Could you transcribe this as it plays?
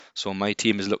So my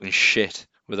team is looking shit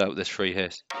without this free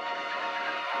hit.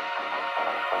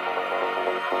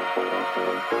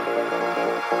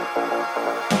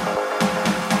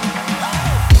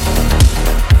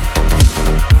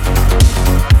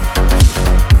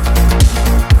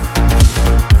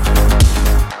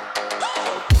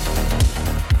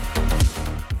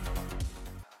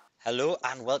 Hello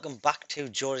and welcome back to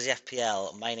Joe's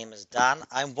FPL. My name is Dan.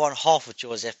 I'm one half of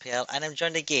Joe's FPL and I'm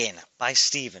joined again by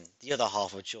Stephen, the other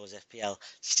half of Joe's FPL.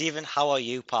 Stephen, how are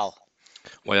you, pal?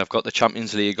 Well, I've got the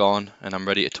Champions League on and I'm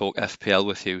ready to talk FPL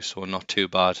with you, so not too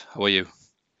bad. How are you?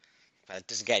 It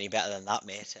doesn't get any better than that,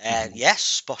 mate. Yes,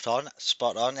 spot on,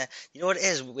 spot on. You know what it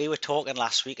is? We were talking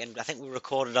last week and I think we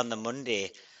recorded on the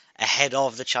Monday ahead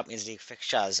of the Champions League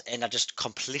fixtures and I just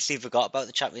completely forgot about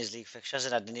the Champions League fixtures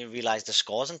and I didn't even realise the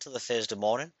scores until the Thursday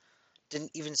morning.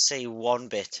 Didn't even see one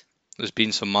bit. There's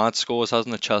been some mad scores,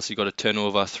 hasn't it? Chelsea got a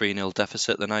turnover 3-0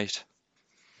 deficit the night.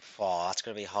 Oh, that's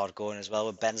going to be hard going as well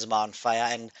with Benzema on fire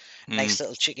and Mm, nice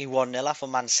little cheeky 1-0 for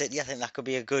Man City. I think that could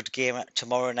be a good game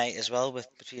tomorrow night as well with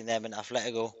between them and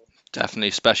Atletico. definitely,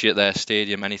 especially at their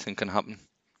stadium, anything can happen.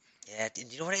 Yeah,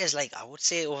 you know what it is like? I would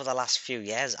say over the last few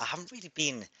years, I haven't really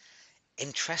been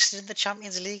interested in the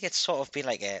Champions League. It's sort of been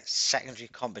like a secondary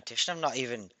competition. I've not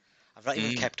even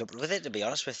Mm. kept up with it to be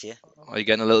honest with you. Are you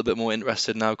getting a little bit more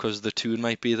interested now because the tune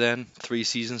might be there in 3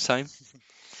 seasons' time?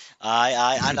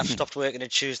 And I've stopped working on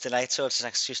Tuesday night, so it's an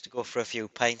excuse to go for a few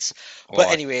pints. But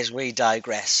Oh, anyways, we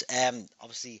digress.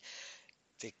 Obviously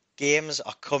the games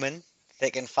are coming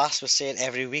thick and fast. We're saying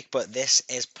every week, but this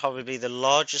is probably the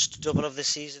largest double of the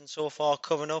season so far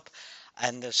coming up.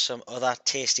 And there's some other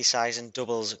tasty size and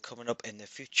doubles coming up in the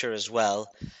future as well.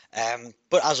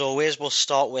 But as always, we'll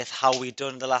start with how we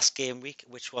done the last game week,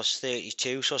 which was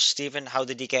 32. So, Stephen, how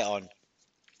did you get on?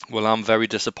 well, I'm very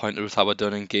disappointed with how I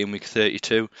done in game week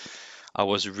 32. I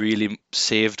was really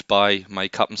saved by my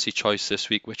captaincy choice this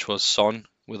week, which was Son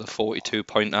with a 42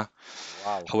 pointer.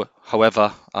 Wow.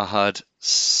 However, I had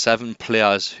 7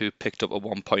 players who picked up a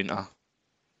 1 pointer.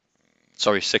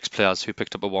 Sorry, 6 players who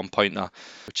picked up a 1 pointer,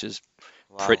 which is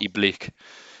Wow. pretty bleak.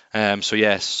 So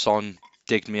yes, Son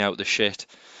digged me out the shit.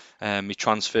 My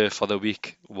transfer for the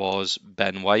week was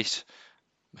Ben White,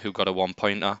 who got a 1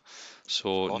 pointer. Of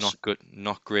So course. not good,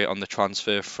 not great on the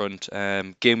transfer front.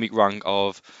 Game week rank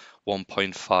of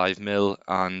 1.5 mil,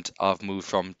 and I've moved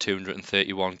from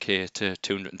 231k to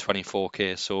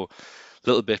 224k. So a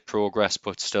little bit progress,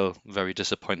 but still very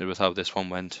disappointed with how this one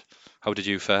went. How did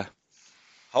you fare?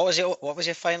 What was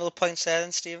your final points there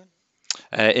then, Stephen?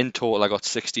 In total, I got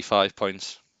 65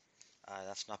 points.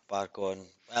 That's not bad going.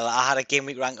 Well, I had a game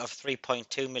week rank of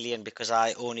 3.2 million because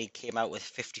I only came out with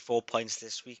 54 points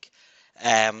this week.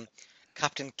 Um,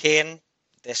 Captain Kane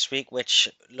this week, which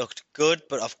looked good,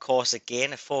 but of course,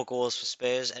 again, 4 goals for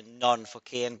Spurs and none for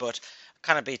Kane. But I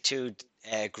can't be too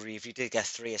grieved. He did get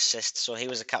 3 assists, so he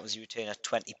was a captain's return at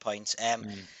 20 points.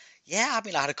 Mm. Yeah, I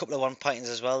mean, I had a couple of 1 pointers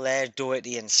as well there.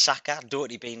 Doherty and Saka.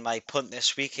 Doherty being my punt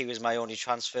this week. He was my only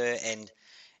transfer, and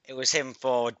it was him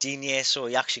for Digne, so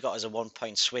he actually got us a 1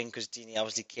 point swing because Digne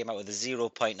obviously came out with a 0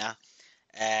 pointer.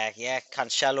 Yeah,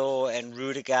 Cancelo and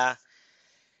Rudiger,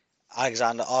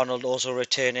 Alexander Arnold also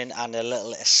returning, and a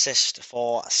little assist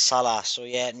for Salah. So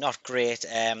yeah, not great.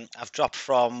 I've dropped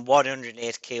from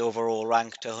 108k overall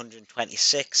rank to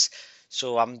 126,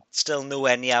 so I'm still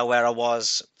nowhere near where I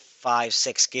was 5,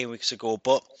 6 game weeks ago.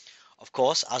 But of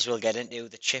course, as we'll get into,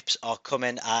 the chips are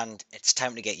coming, and it's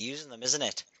time to get using them, isn't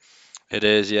it? It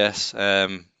is, yes.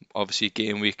 Obviously,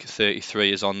 game week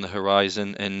 33 is on the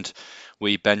horizon, and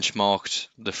we benchmarked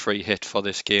the free hit for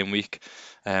this game week.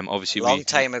 A Obviously, long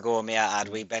time ago, may I add,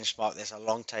 we benchmarked this a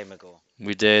long time ago.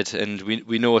 we did, and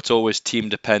we know it's always team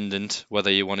dependent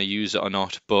whether you want to use it or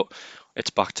not. But it's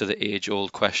back to the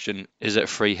age-old question: is it a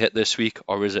free hit this week,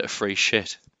 or is it a free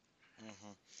shit?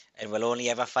 hmm And we'll only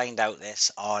ever find out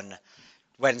this on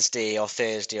Wednesday or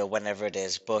Thursday or whenever it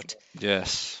is. But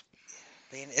Yes.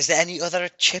 I mean, is there any other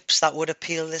chips that would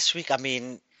appeal this week? I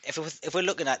mean, if we're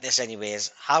looking at this anyways,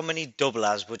 how many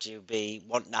doublers would you be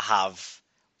wanting to have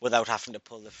without having to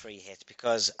pull the free hit?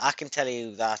 Because I can tell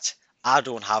you that I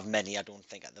don't have many, I don't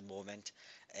think at the moment.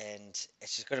 And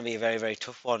it's just going to be a very, very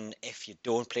tough one if you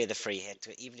don't play the free hit.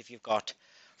 Even if you've got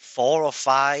 4 or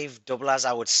 5 doublers,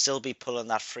 I would still be pulling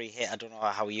that free hit. I don't know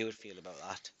how you would feel about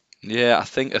that. Yeah, I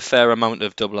think a fair amount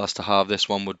of doublers to have this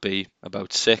one would be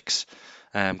about 6,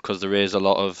 because there is a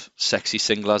lot of sexy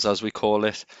singlers, as we call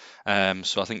it.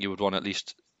 So I think you would want at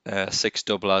least 6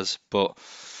 doublers. But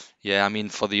Yeah, I mean,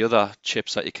 for the other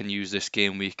chips that you can use this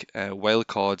game week, wild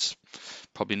cards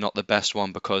probably not the best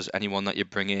one because anyone that you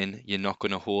bring in, you're not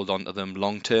going to hold on to them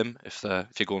long term if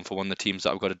you're going for one of the teams that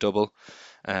have got a double.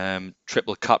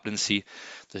 Triple captaincy,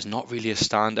 there's not really a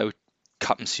standout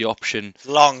captaincy option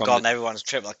Long from the gone, everyone's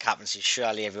triple captaincy.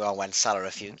 Surely everyone went Salah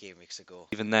a few game weeks ago.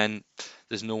 even then.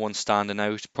 There's no one standing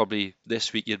out. Probably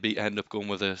this week you'd be end up going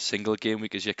with a single game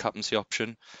week as your captaincy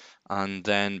option, and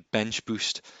then bench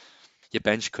boost. Your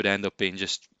bench could end up being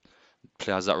just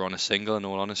players that are on a single. In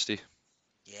all honesty,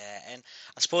 Yeah, and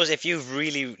I suppose if you've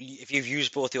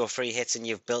used both your free hits and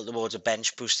you've built towards a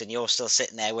bench boost and you're still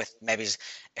sitting there with maybe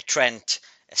a Trent,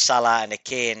 a Salah and a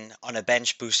Kane on a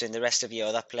bench boost and the rest of your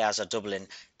other players are doubling,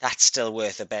 that's still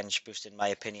worth a bench boost in my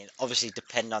opinion. Obviously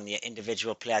depending on the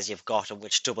individual players you've got and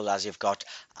which doublers you've got,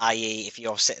 i.e. if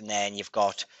you're sitting there and you've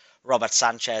got Robert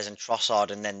Sanchez and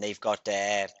Trossard and then they've got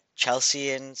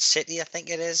Chelsea and City, I think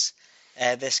it is,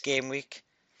 this game week.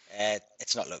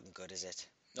 It's not looking good, is it?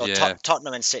 No, yeah.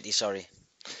 Tottenham and City, sorry.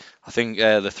 I think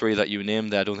the three that you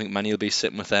named there, I don't think many will be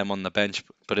sitting with them on the bench.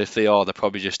 But if they are, they're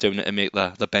probably just doing it to make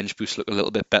the bench boost look a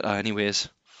little bit better, anyways.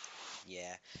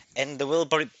 Yeah, and there will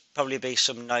probably be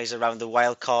some noise around the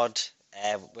wild card,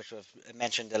 which we've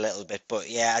mentioned a little bit. But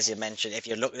yeah, as you mentioned, if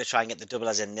you're looking to try and get the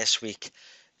doublers in this week,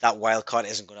 that wild card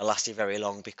isn't going to last you very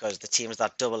long because the teams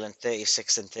that double in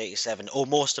 36 and 37, or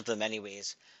most of them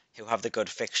anyways, who have the good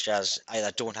fixtures,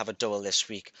 either don't have a double this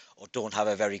week or don't have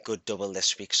a very good double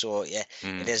this week. So yeah,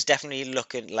 it Mm, is definitely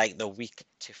looking like the week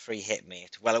to free hit,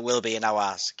 mate. Well, it will be in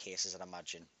our cases, I'd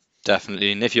imagine.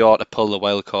 definitely. And if you are to pull the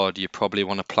wild card, you probably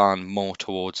want to plan more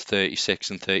towards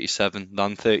 36 and 37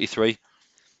 than 33.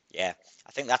 Yeah,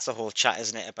 I think that's the whole chat,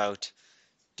 isn't it? About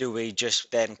do we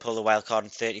just then pull the wild card in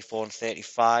 34 and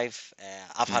 35?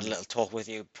 I've had a Mm, little talk with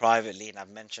you privately, and I've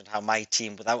mentioned how my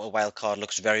team without a wild card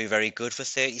looks very, very good for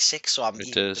 36. So I'm it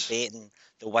even is, debating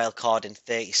the wild card in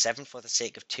 37 for the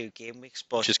sake of 2 game weeks.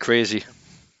 which is crazy.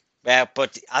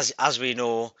 But as we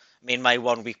know, I mean, my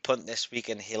 1 week punt this week,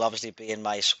 and he'll obviously be in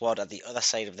my squad at the other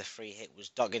side of the free hit was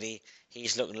Doherty.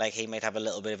 He's looking like he might have a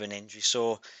little bit of an injury,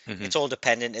 so Hmm. it's all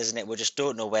dependent, isn't it? We just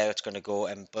don't know where it's going to go,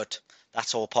 and but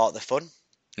that's all part of the fun.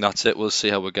 That's it. We'll see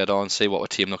how we get on, see what our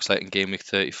team looks like in game week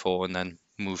 34, and then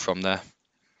move from there.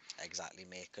 Exactly,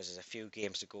 mate, because there's a few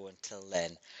games to go until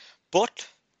then. But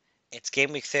it's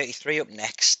game week 33 up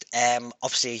next.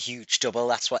 Obviously a huge double.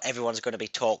 That's what everyone's going to be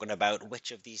talking about.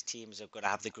 Which of these teams are going to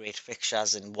have the great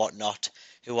fixtures and whatnot,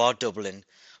 who are doubling.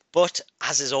 But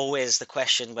as is always the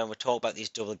question when we talk about these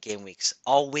double game weeks,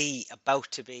 are we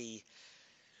about to be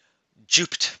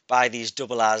duped by these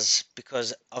doublers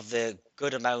because of the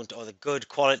good amount or the good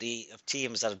quality of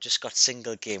teams that have just got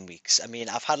single game weeks? I mean,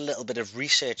 I've had a little bit of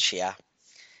research here,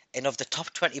 and of the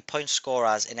top 20 point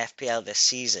scorers in FPL this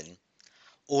season,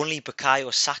 only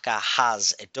Bukayo Saka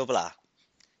has a doubler.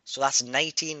 So that's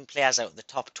 19 players out of the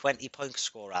top 20 point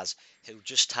scorers who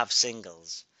just have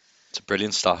singles. It's a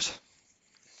brilliant start.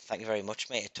 Thank you very much,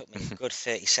 mate. It took me a good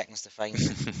 30 seconds to find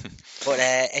it. But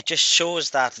it just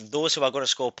shows that those who are going to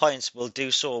score points will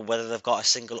do so whether they've got a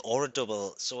single or a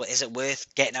double. So is it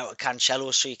worth getting out of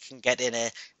Cancelo so you can get in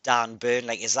a Dan Burn?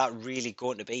 Like, is that really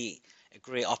going to be a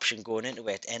great option going into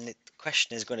it? And the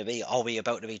question is going to be, are we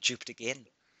about to be duped again?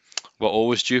 We're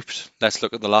always duped. Let's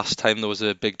look at the last time there was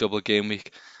a big double game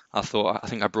week. I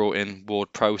think I brought in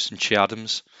Ward Prowse and Che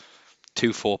Adams,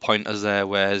 two 4 pointers there,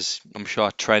 whereas I'm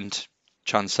sure Trent,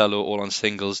 Cancelo, all on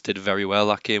singles, did very well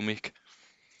that game week.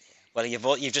 Well,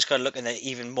 you've just got to look in the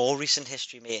even more recent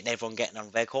history, mate, and everyone getting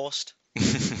on Weghorst.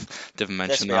 Didn't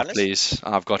Let's mention be that, honest. please.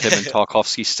 I've got him and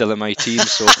Tarkovsky still in my team,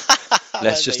 so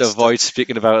let's Well, just nice stuff. avoid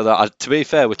speaking about that. To be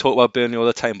fair, we talk about Burnley all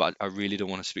the time, but I really don't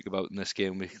want to speak about it in this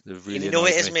game week. They've And really you know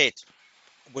it annoyed is, me. mate.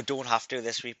 We don't have to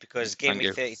this week because game Thank week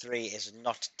you. 33 is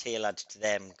not tailored to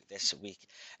them this week.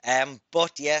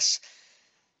 But yes,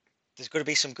 there's going to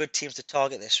be some good teams to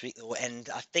target this week, though, and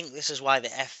I think this is why the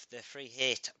free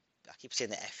hit. I keep saying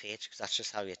the FH because that's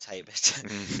just how you type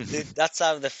it. That's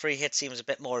how the free hit seems a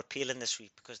bit more appealing this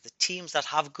week because the teams that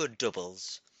have good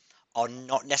doubles are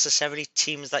not necessarily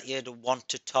teams that you'd want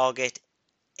to target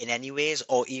in any ways,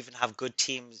 or even have good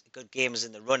games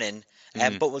in the running.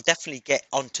 Mm. But we'll definitely get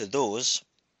onto those.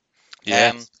 Yeah.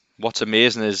 Um, What's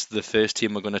amazing is the first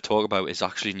team we're going to talk about is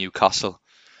actually Newcastle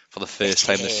for the first it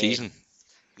time this season. is.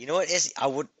 You know what it is? I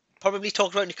would probably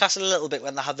talk about Newcastle a little bit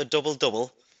when they have the double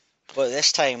double, but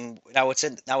this time now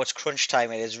it's crunch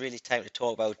time. It is really time to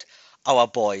talk about our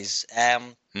boys.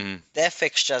 Mm. Their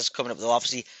fixtures coming up though.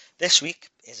 Obviously, this week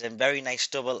is a very nice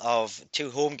double of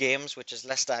two home games, which is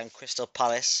Leicester and Crystal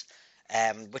Palace,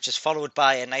 which is followed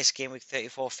by a nice game week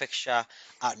 34 fixture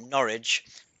at Norwich.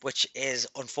 which is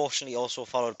unfortunately also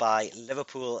followed by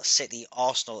Liverpool, City,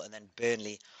 Arsenal, and then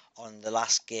Burnley on the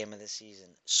last game of the season.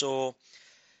 So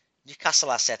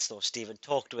Newcastle assets, though, Stephen,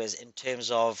 talk to us in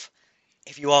terms of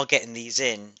if you are getting these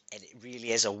in, and it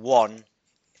really is a one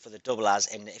for the double as,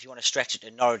 and if you want to stretch it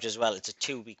to Norwich as well, it's a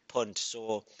 2 week punt.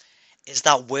 So is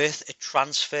that worth a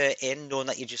transfer in, knowing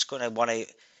that you're just going to want to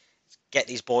get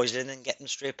these boys in and get them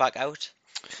straight back out?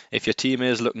 If your team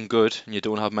is looking good and you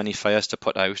don't have many fires to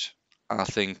put out, I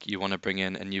think you want to bring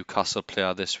in a Newcastle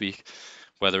player this week,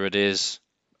 whether it is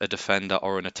a defender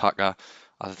or an attacker.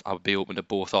 I would be open to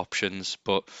both options.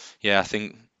 But yeah, I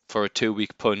think for a 2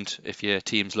 week punt, if your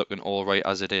team's looking all right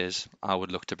as it is, I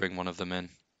would look to bring one of them in.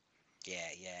 Yeah,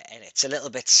 yeah, and it's a little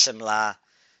bit similar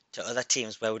to other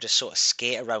teams where we just sort of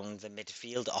skate around the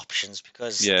midfield options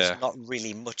because there's Yeah, not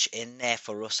really much in there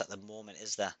for us at the moment,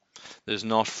 is there? there's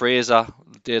not Fraser.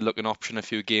 Did look an option a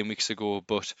few game weeks ago,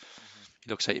 but Hmm. he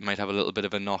looks like he might have a little bit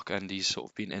of a knock, and he's sort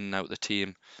of been in and out the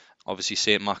team. Obviously,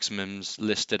 St. Maximum's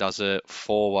listed as a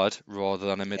forward rather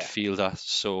than a Yeah, midfielder,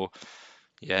 so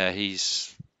yeah,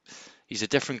 he's a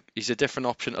different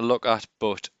option to look at.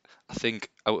 But I think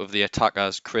out of the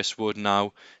attackers, Chris Wood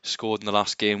now scored in the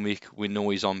last game week. We know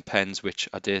he's on pens, which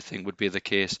I did think would be the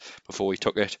case before he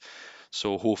took it.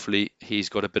 So hopefully he's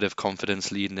got a bit of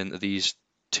confidence leading into these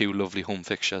two lovely home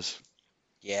fixtures.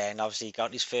 yeah, and obviously he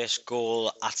got his first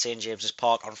goal at St James's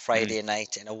Park on Mm, Friday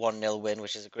night in a 1-0 win,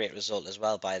 which is a great result as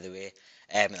well, by the way.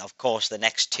 And of course, the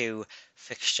next two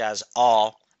fixtures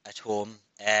are at home.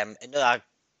 Another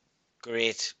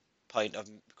great point of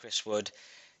Chris Wood.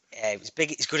 He's big.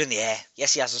 He's good in the air.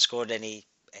 Yes, he hasn't scored any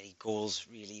goals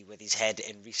really with his head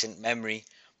in recent memory,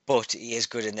 but he is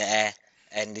good in the air.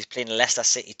 And he's playing a Leicester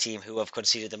City team who have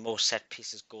conceded the most set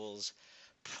pieces goals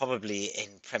probably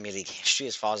in Premier League history,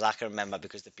 as far as I can remember,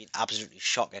 because they've been absolutely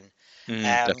shocking.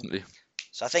 Um, definitely.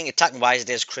 so I think attacking wise, it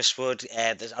is Chris Wood.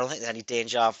 I don't think there's any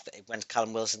danger of when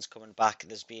Callum Wilson's coming back.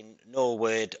 There's been no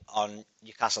word on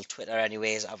Newcastle Twitter,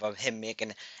 anyways, of him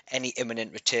making any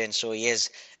imminent return. So he is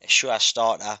a sure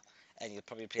starter, and he'll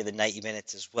probably play the 90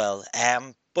 minutes as well.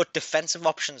 But defensive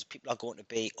options, people are going to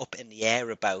be up in the air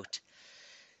about.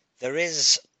 There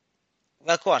is,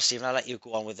 well, go on, Stephen. I'll let you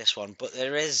go on with this one. But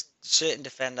there is certain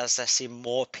defenders that seem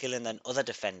more appealing than other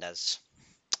defenders.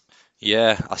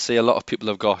 Yeah, I see a lot of people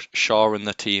have got Shaw in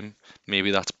the team.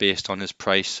 Maybe that's based on his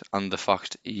price and the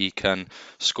fact he can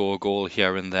score a goal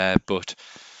here and there. But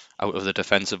out of the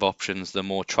defensive options, the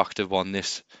more attractive one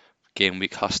this game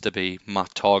week has to be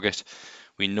Matt Target.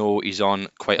 We know he's on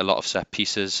quite a lot of set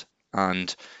pieces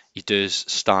and he does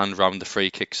stand round the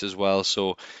free kicks as well.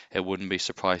 So it wouldn't be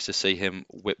surprised to see him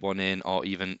whip one in or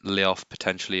even lay off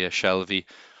potentially a Shelvey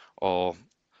or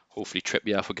hopefully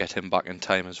Trippier if we get him back in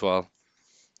time as well.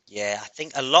 Yeah, I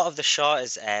think a lot of the shot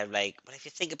is but if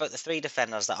you think about the three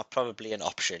defenders that are probably an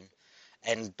option,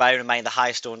 and bear in mind the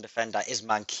highest owned defender is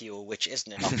Manquillo, which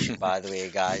isn't an option by the way,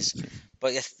 guys.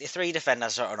 But your three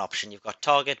defenders are an option. You've got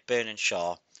Target, Burn, and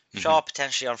Shaw. Hmm. Shaw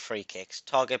potentially on free kicks,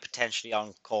 Target potentially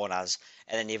on corners,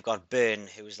 and then you've got Burn,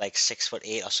 who's like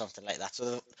 6'8" or something like that.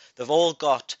 So they've all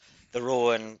got their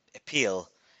own appeal.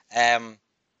 Um,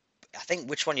 I think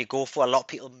which one you go for, a lot of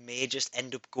people may just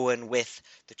end up going with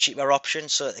the cheaper option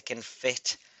so that they can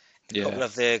fit a Yeah, couple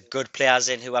of the good players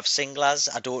in who have singlers.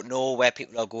 I don't know where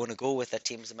people are going to go with their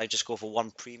teams. They might just go for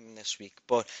one premium this week.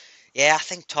 But yeah, I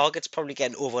think Target's probably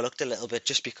getting overlooked a little bit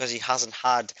just because he hasn't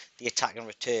had the attacking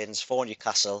returns for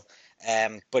Newcastle.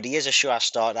 But he is a sure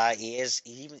starter. He's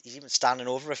even standing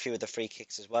over a few of the free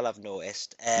kicks as well, I've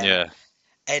noticed. yeah,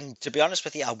 And to be honest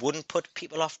with you, I wouldn't put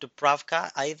people off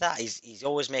Dubravka either. He's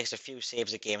always makes a few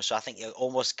saves a game, so I think you're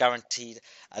almost guaranteed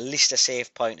at least a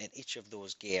save point in each of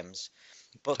those games.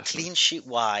 But definitely. clean sheet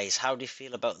wise, how do you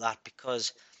feel about that?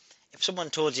 Because if someone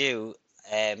told you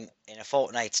in a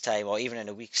fortnight's time or even in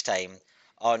a week's time,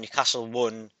 oh, Newcastle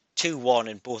won 2-1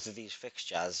 in both of these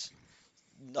fixtures,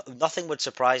 nothing would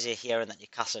surprise you hearing that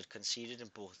Newcastle had conceded in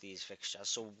both these fixtures.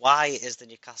 So why is the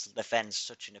Newcastle defence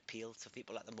such an appeal to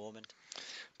people at the moment?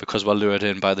 Because we're lured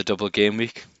in by the double game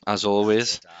week, as That's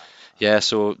always. it. Aye, Yeah, aye.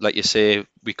 so like you say,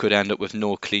 we could end up with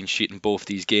no clean sheet in both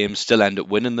these games, still end up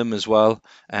winning them as well.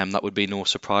 That would be no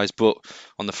surprise. But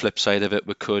on the flip side of it,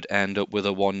 we could end up with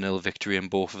a 1-0 victory in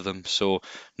both of them. So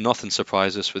nothing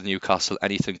surprises us with Newcastle.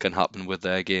 Anything can happen with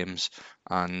their games.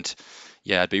 And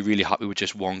yeah, I'd be really happy with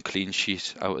just one clean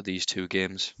sheet out of these two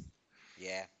games.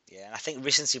 Yeah, yeah. And I think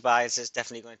recency bias is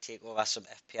definitely going to take over some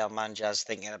FPL managers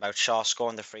thinking about Shaw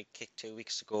scoring the free kick 2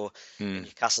 weeks ago and Hmm.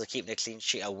 Newcastle keeping a clean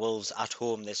sheet at Wolves at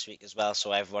home this week as well.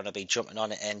 So everyone will be jumping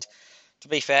on it. And to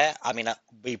be fair, I mean,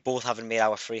 we both haven't made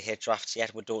our free hit drafts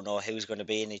yet. We don't know who's going to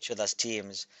be in each other's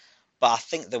teams. but I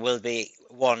think there will be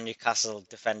one Newcastle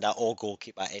defender or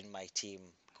goalkeeper in my team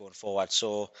going forward.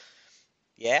 So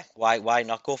yeah, why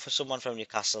not go for someone from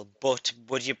Newcastle? But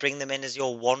would you bring them in as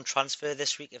your one transfer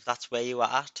this week if that's where you are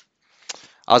at?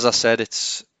 As I said,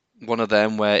 it's one of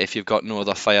them where if you've got no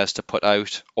other fires to put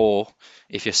out, or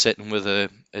if you're sitting with a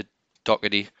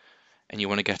Doherty and you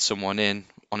want to get someone in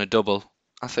on a double,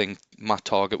 I think Matt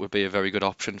Target would be a very good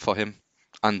option for him.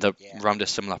 And they're Yeah, around a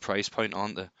similar price point,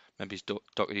 aren't they? Maybe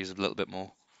Doherty's a little bit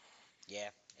more. yeah,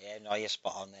 yeah. No, you're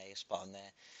spot on there. You're spot on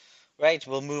there. Right,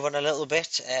 we'll move on a little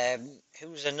bit.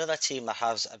 Who's another team that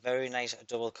has a very nice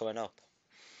double coming up?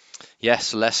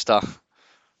 Yes, Leicester.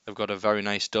 They've got a very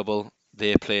nice double.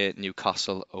 They play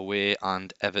Newcastle away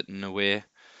and Everton away.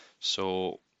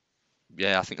 So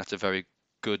yeah, I think that's a very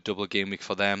good double game week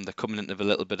for them. They're coming into a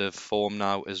little bit of form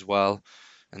now as well.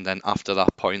 And then after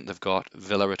that point, they've got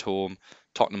Villa at home,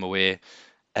 Tottenham away,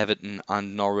 Everton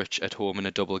and Norwich at home in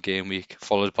a double game week,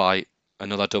 followed by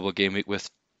another double game week with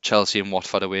Chelsea and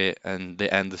Watford away, and they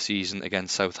end the season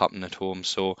against Southampton at home.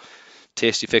 So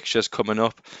tasty fixtures coming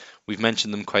up. We've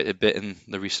mentioned them quite a bit in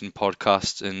the recent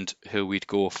podcasts and who we'd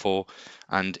go for,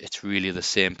 and it's really the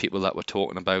same people that we're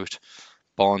talking about.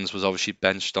 Barnes was obviously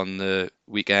benched on the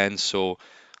weekend, so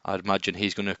I'd imagine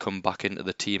he's going to come back into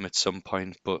the team at some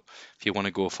point. But if you want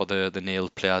to go for the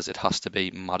nailed players, it has to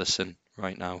be Madison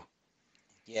right now.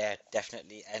 Yeah,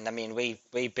 definitely. And I mean, we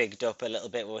bigged up a little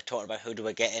bit. We were talking about who do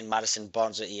we get in Madison,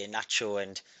 Bonds, or Iheanacho,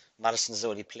 and Madison's the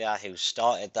only player who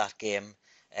started that game.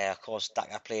 Of course,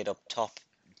 Daka played up top.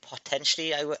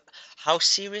 Potentially, how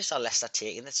serious are Leicester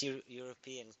taking this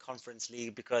European Conference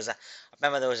League? Because I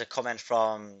remember there was a comment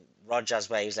from Rogers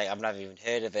where he was like, "I've never even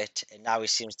heard of it," and now he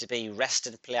seems to be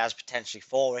resting players potentially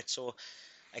for it. So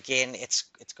again, it's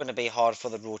going to be hard for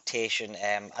the rotation.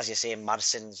 As you say,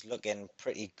 Madison's looking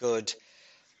pretty good.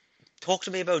 Talk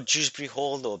to me about Dewsbury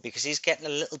Hall though, because he's getting a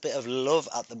little bit of love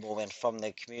at the moment from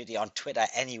the community on Twitter,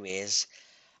 anyways.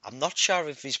 I'm not sure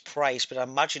if his price, but I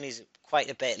imagine he's quite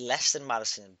a bit less than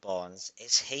Madison and Barnes.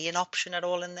 Is he an option at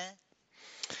all in there?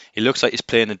 He looks like he's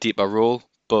playing a deeper role,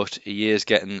 but he is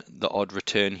getting the odd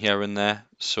return here and there.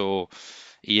 So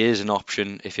he is an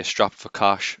option if you're strapped for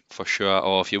cash for sure,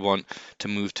 or if you want to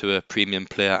move to a premium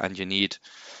player and you need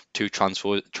two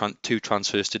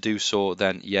transfers to do so,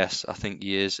 then yes, I think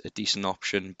he is a decent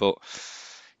option. But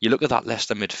you look at that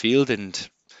Leicester midfield, and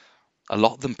a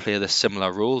lot of them play the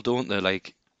similar role, don't they?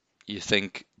 Like you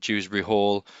think Dewsbury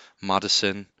Hall,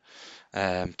 Madison,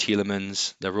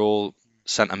 Tielemans, they're all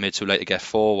centre mids who like to get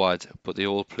forward, but they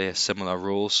all play a similar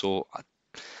role. So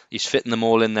he's fitting them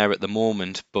all in there at the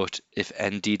moment. But if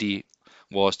Ndidi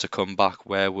was to come back,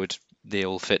 where would they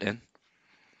all fit in?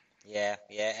 Yeah,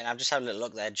 yeah, and I'm just having a little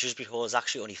look there. Dewsbury Hall is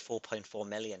actually only 4.4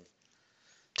 million.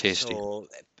 Tasty. So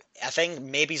I think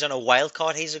maybe he's on a wild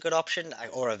card. He's a good option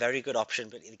or a very good option,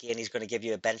 but again, he's going to give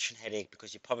you a benching headache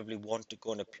because you probably want to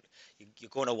go you're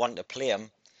going to want to play him.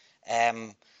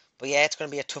 Um, but yeah, it's going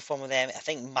to be a tough one with them. I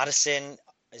think Madison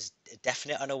is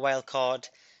definite on a wild card.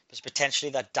 There's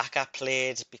potentially that Daka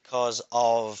played because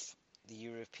of the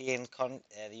European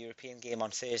game on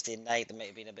Thursday night. There might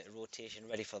have been a bit of rotation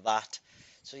ready for that.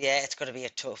 So yeah, it's going to be a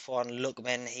tough one.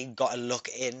 Lookman, he got a look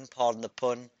in, pardon the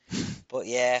pun. But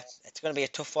yeah, it's going to be a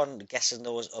tough one guessing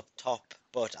those up top.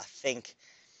 But I think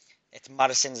it's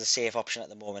Madison's a safe option at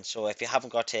the moment. So if you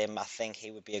haven't got him, I think he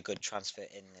would be a good transfer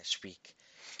in this week.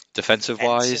 Defensive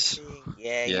wise, Defensively,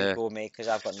 yeah, you yeah, go, mate, because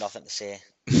I've got nothing to say.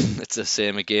 it's the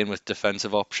same again with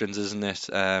defensive options, isn't it?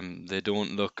 They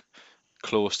don't look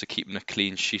close to keeping a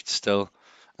clean sheet still.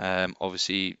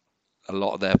 Obviously, a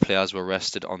lot of their players were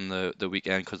rested on the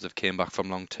weekend because they've came back from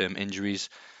long-term injuries.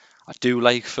 I do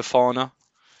like Fofana,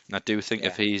 and I do think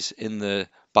if Yeah, he's in the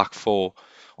back four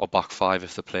or back five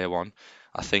if they play one,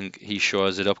 I think he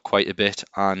shores it up quite a bit.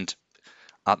 And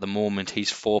at the moment,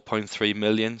 he's 4.3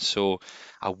 million, so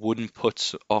I wouldn't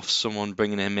put off someone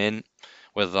bringing him in,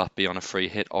 whether that be on a free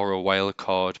hit or a wild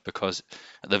card, because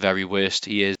at the very worst,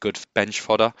 he is good bench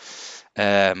fodder.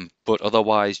 But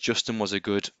otherwise, Justin was a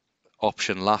good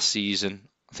option last season.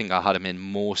 I think I had him in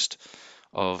most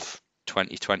of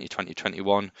 2020,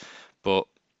 2021, but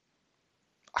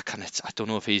I don't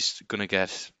know if he's going to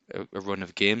get a run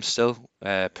of games still.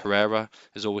 Pereira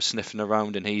is always sniffing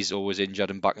around and he's always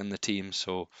injured and back in the team,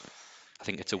 so I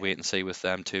think it's a yeah. wait and see with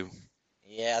them too.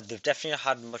 Yeah, they've definitely not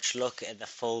had much luck in the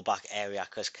full-back area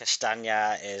because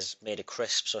Castagna is made of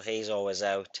crisp, so he's always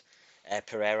out.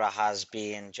 Pereira has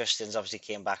been. Justin's obviously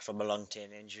came back from a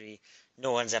long-term injury.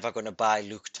 No one's ever going to buy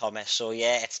Luke Thomas. So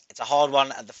yeah, it's a hard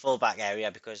one at the full-back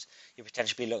area because you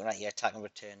potentially be looking at your attacking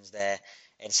returns there.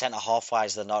 In centre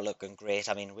half-wise, they're not looking great.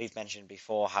 I mean, we've mentioned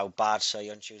before how bad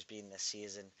Soyuncu's been this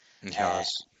season. He Uh,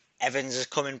 has. Evans is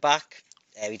coming back.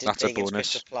 We did That's a play against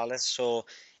Crystal bonus. Palace, so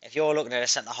if you're looking at a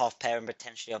centre half pairing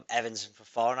potentially of Evans and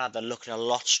Fofana, they're looking a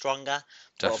lot stronger.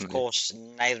 But of Definitely. course,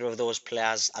 neither of those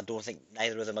players, I don't think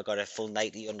neither of them have got a full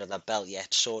 90 under their belt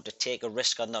yet. So to take a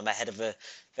risk on them ahead of a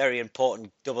very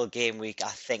important double game week, I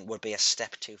think would be a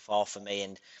step too far for me.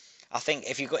 And I think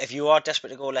if you are desperate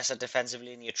to go lesser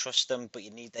defensively and you trust them, but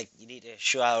you need to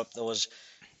show up those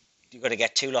you've got to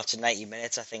get two lots of 90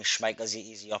 minutes. I think Schmeichel's the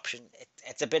easy option.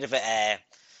 It's a bit of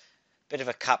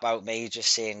a cap out, me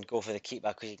just saying go for the keeper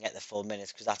because you can get the full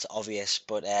minutes because that's obvious.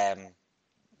 But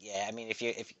yeah, I mean if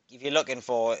you're looking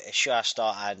for a sure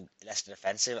start and less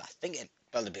defensive, I think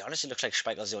well to be honest, it looks like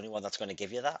Schmeichel's the only one that's going to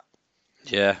give you that.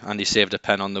 Yeah, and he saved a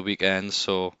pen on the weekend,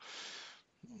 so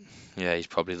yeah, he's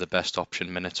probably the best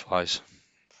option minutes wise.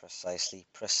 Precisely,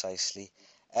 precisely.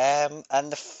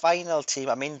 And the final team,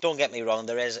 I mean, don't get me wrong,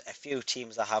 there is a few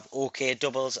teams that have okay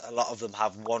doubles. A lot of them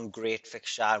have one great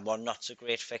fixture and one not so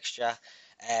great fixture.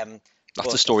 Um,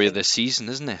 That's the but I story of think this season,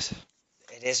 isn't it?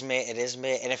 it is, mate. It is,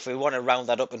 mate. And if we want to round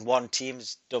that up in one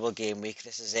team's double game week,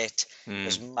 this is it.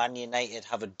 Because Mm. Man United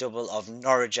have a double of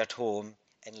Norwich at home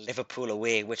and Liverpool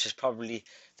away, which is probably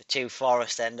the two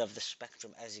farthest end of the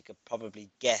spectrum as you could probably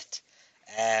get.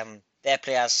 Their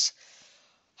players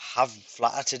have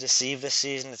flattered to deceive this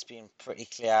season. It's been pretty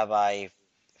clear by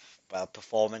well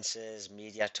performances,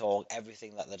 media talk,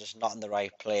 everything that they're just not in the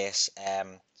right place. They're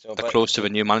But close to a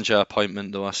new manager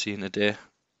appointment, though. I seen today.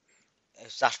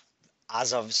 is that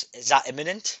is that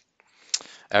imminent?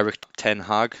 Eric Ten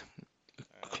Hag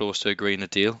close to agreeing a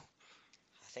deal.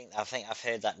 I think I've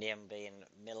heard that name being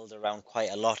milled around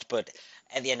quite a lot, but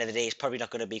at the end of the day, it's probably not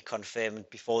going to be confirmed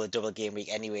before the double game week,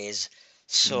 anyways. No.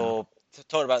 So,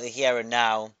 talking about the here and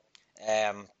now,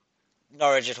 um,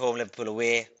 Norwich at home, Liverpool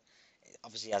away.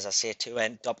 Obviously, as I say, two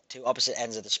opposite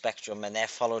ends of the spectrum, and they're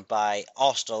followed by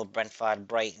Arsenal, Brentford,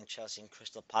 Brighton, Chelsea, and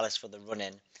Crystal Palace for the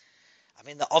run-in. I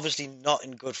mean, they're obviously not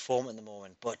in good form at the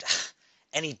moment, but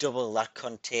any double that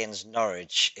contains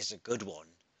Norwich is a good one.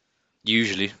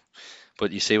 Usually,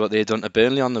 but you see what they done to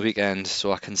Burnley on the weekend,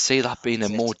 so I can see that being a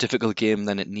That's more it. difficult game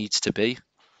than it needs to be.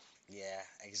 Yeah,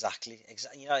 exactly.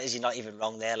 You know, is you're not even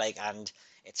wrong there. Like, and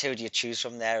it's who do you choose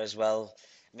from there as well.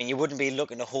 I mean, you wouldn't be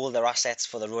looking to hold their assets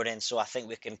for the run-in, so I think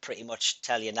we can pretty much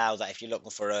tell you now that if you're looking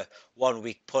for a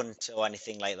one-week punt or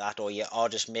anything like that, or you are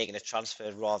just making a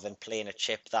transfer rather than playing a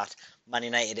chip, that Man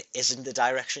United isn't the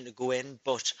direction to go in.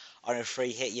 But on a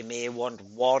free hit, you may want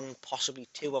one, possibly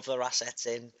two of their assets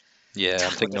in. Yeah,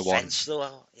 I'm Attack or thinking of one. defense,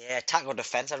 though? Yeah, attack or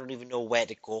defense. I don't even know where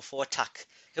to go for attack.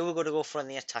 Who we're going to go for in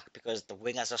the attack because the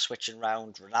wingers are switching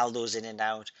round. Ronaldo's in and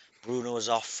out. Bruno's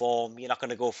off form. You're not going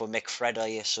to go for McFred, are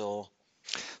you? So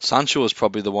Sancho is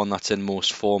probably the one that's in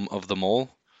most form of them all,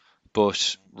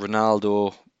 but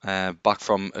Ronaldo, back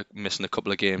from missing a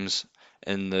couple of games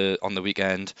in the on the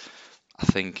weekend, I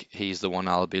think he's the one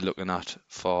I'll be looking at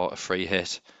for a free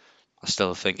hit. I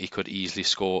still think he could easily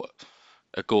score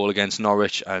a goal against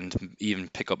Norwich and even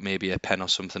pick up maybe a pen or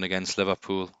something against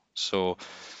Liverpool. So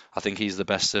I think he's the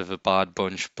best of a bad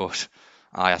bunch, but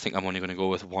I think I'm only going to go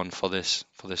with one for this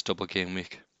double game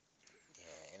week.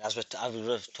 yeah, and as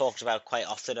we've talked about quite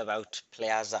often about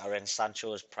players that are in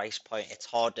Sancho's price point, it's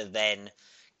hard to then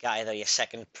get either your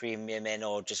second premium in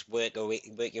or just work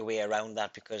your way around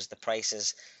that because the price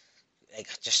is like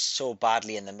just so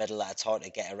badly in the middle that it's hard to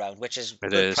get around, which is It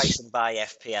good is. pricing by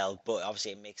FPL, but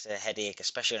obviously it makes a headache,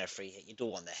 especially on a free hit. You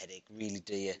don't want the headache, really,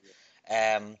 do you?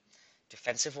 Um,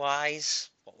 Defensive wise,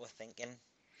 what we're thinking,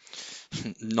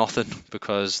 Nothing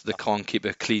because they nothing. can't keep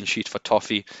a clean sheet for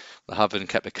Toffee. They haven't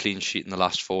kept a clean sheet in the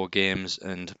last four games,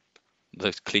 and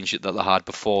the clean sheet that they had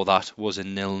before that was a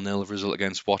nil-nil result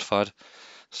against Watford.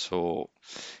 So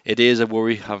it is a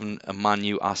worry having a Man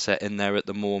U asset in there at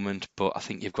the moment, but I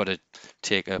think you've got to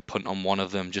take a punt on one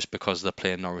of them just because they're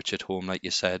playing Norwich at home, like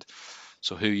you said.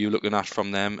 So who are you looking at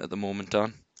from them at the moment,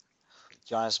 Dan? To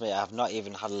be honest, mate, I've not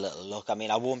even had a little look. I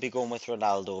mean, I won't be going with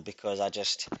Ronaldo because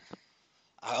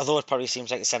although it probably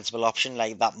seems like a sensible option,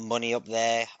 like that money up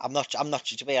there. I'm not.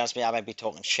 To be honest, mate, I might be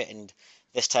talking shit, and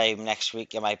this time next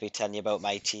week, I might be telling you about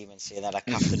my team and saying that I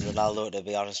captained Ronaldo. To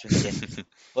be honest with you.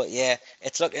 But yeah,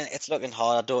 it's looking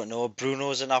hard. I don't know.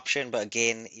 Bruno's an option, but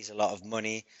again, he's a lot of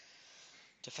money.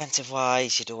 Defensive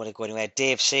wise, you don't want to go anywhere.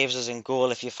 Dave saves us in goal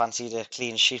if you fancied a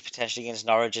clean sheet potentially against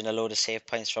Norwich and a load of save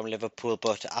points from Liverpool.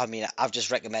 But I mean, I've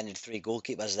just recommended three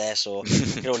goalkeepers there, so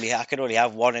I can only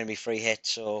have one in my free hit.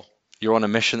 So You're on a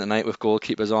mission tonight with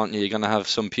goalkeepers, aren't you? You're going to have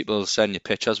some people send you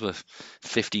pictures with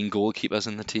 15 goalkeepers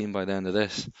in the team by the end of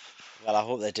this. well, I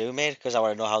hope they do, mate, because I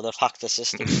want to know how they've hacked the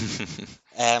system.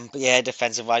 But yeah,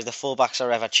 defensive wise, the fullbacks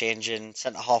are ever changing.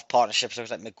 Centre half partnerships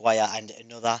looks like Maguire and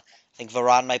another. I think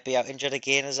Varane might be out injured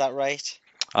again. Is that right?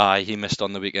 Aye, he missed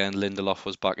on the weekend. Lindelof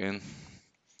was back in.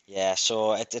 Yeah,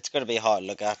 so it's going to be hard to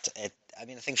look at. I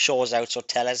mean, I think Shaw's out, so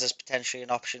Tellez is potentially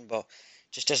an option, but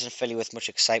just doesn't fill you with much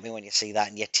excitement when you see that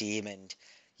in your team, and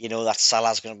you know that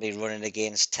Salah's going to be running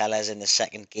against Tellez in the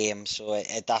second game. So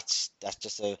that's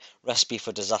just a recipe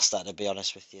for disaster, to be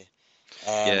honest with you.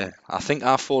 Yeah, Um, I think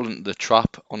I fall into the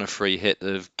trap on a free hit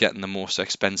of getting the most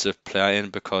expensive player in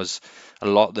because a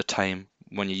lot of the time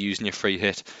when you're using your free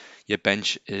hit, your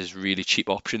bench is really cheap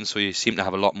options, so you seem to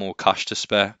have a lot more cash to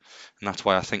spare, and that's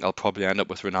why I think I'll probably end up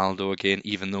with Ronaldo again,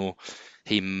 even though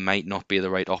he might not be the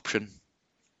right option.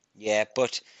 yeah,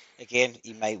 but again,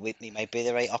 he might be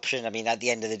the right option. I mean, at the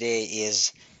end of the day, he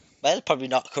is well, probably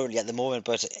not currently at the moment,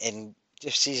 but in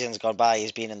if seasons gone by,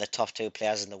 he's been in the top two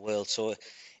players in the world. So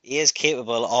he is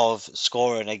capable of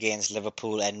scoring against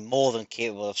Liverpool and more than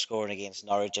capable of scoring against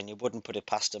Norwich. And you wouldn't put it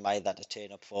past him either to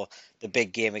turn up for the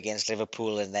big game against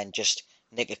Liverpool and then just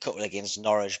nick a couple against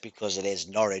Norwich because it is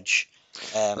Norwich.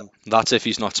 Um, That's if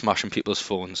he's not smashing people's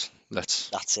phones. Let's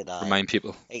that's it, I. remind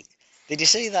people Hey, did you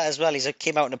see that as well? He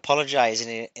came out and apologised and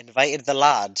he invited the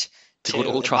lad to go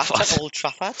to to Old a match at Trafford. Old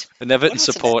Trafford. An Well, Everton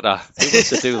supporter. Who wants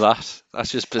to do that?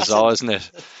 That's just that's an bizarre, isn't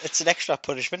it? it's an extra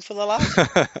punishment for the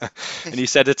lad. And he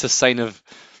said it's a sign of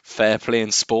fair play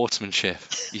and sportsmanship.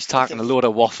 He's talking a load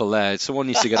of waffle there. Someone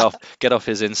needs to get off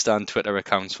his Insta and Twitter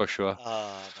accounts for sure.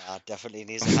 Oh, nah, definitely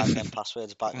needs to hand them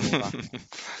passwords back over.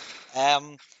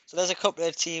 So there's a couple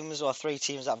of teams or three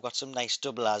teams that have got some nice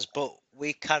doublers, but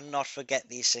we cannot forget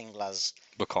these singlers.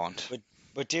 We can't.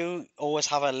 We do always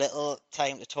have a little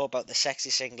time to talk about the sexy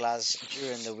singlers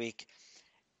during the week,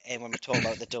 and when we talk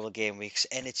about the double game weeks,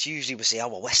 and it's usually we say, oh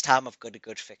well, West Ham have got a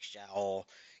good fixture, or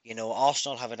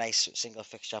Arsenal have a nice single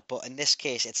fixture, but in this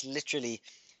case, it's literally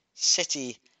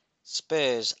City,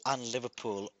 Spurs, and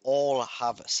Liverpool all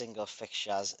have single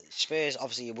fixtures. Spurs,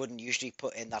 obviously, you wouldn't usually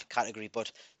put in that category,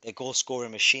 but they're goal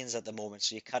scoring machines at the moment,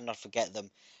 so you cannot forget them.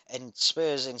 And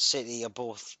Spurs and City are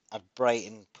both at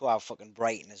Brighton. Poor out fucking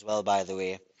Brighton as well, by the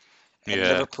way. And Yeah.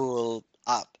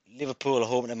 Liverpool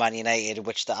home to Man United,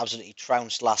 which they absolutely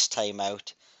trounced last time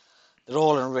out. They're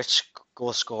all in rich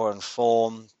goal scoring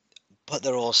form, but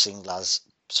they're all singlers.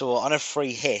 So on a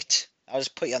free hit, I'll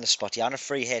just put you on the spot here. On a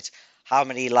free hit, how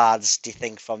many lads do you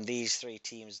think from these three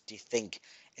teams do you think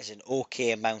is an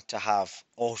okay amount to have,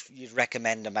 or you'd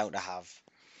recommend amount to have?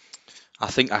 I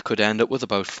think I could end up with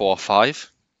about 4 or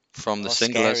 5 from the Oh,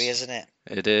 scary, singlers. isn't it?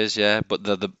 It is, yeah, but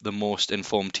they're the most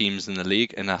informed teams in the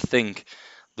league, and I think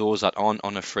those that aren't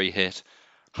on a free hit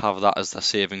have that as their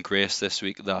saving grace this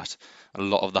week, that a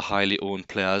lot of the highly owned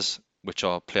players, which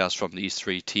are players from these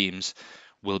three teams,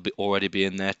 will already be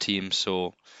in their team,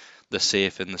 so they're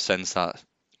safe in the sense that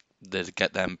they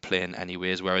get them playing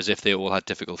anyways. Whereas if they all had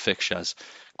difficult fixtures,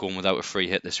 going without a free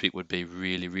hit this week would be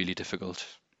really, really difficult.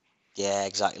 Yeah,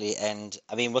 exactly. And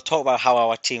I mean, we'll talk about how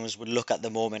our teams would look at the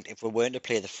moment if we weren't to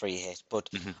play the free hit. But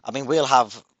Mhm. I mean, we'll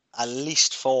have at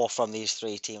least four from these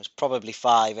three teams, probably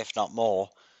five, if not more.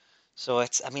 So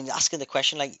I mean, asking the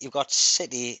question, like you've got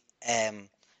City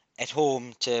at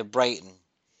home to Brighton.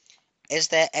 Is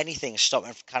there anything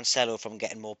stopping Cancelo from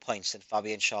getting more points than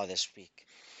Fabian Shaw this week?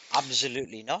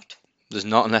 Absolutely not. There's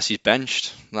not unless he's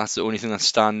benched. That's the only thing that's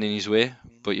standing in his way.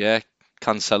 But yeah,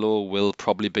 Cancelo will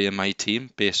probably be in my team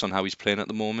based on how he's playing at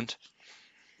the moment.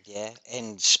 Yeah,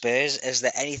 in Spurs, is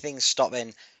there anything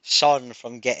stopping Son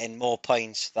from getting more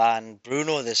points than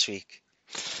Bruno this week?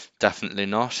 Definitely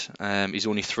not. He's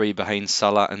only 3 behind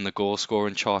Salah in the goal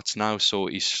scoring charts now, so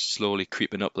he's slowly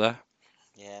creeping up there.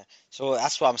 Yeah, so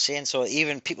that's what I'm saying. So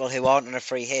even people who aren't on a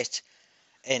free hit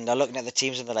and they're looking at the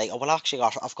teams and they're like, oh, well, actually,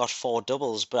 I've got four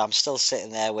doubles, but I'm still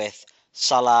sitting there with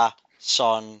Salah,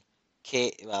 Son,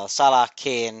 Salah,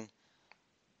 Kane,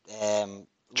 Trent.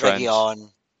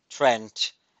 Reguilon,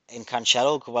 Trent, and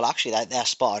Cancelo. Well, actually, they're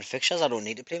spot on fixtures. I don't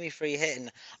need to play me free hit,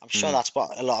 and I'm sure Mm. that's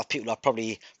what a lot of people are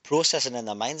probably processing in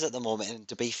their minds at the moment. And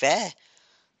to be fair,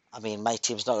 I mean, my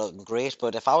team's not looking great,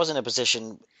 but if I was in a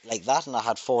position like that and I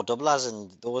had four doublers and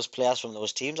those players from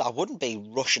those teams, I wouldn't be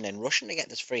rushing to get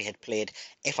this free hit played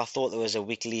if I thought there was a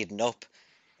week leading up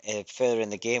further in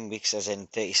the game weeks, as in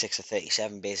 36 or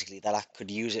 37, basically, that I could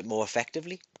use it more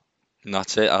effectively. And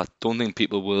that's it. I don't think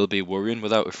people will be worrying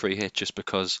without a free hit just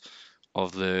because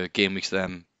of the game weeks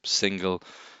them single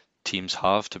teams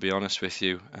have, to be honest with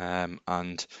you.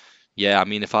 And yeah, I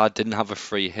mean, if I didn't have a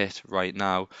free hit right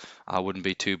now, I wouldn't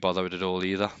be too bothered at all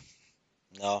either.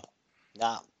 No,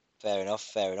 nah, fair enough,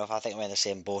 fair enough. I think we're in the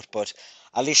same boat, but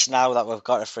at least now that we've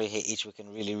got a free hit each, we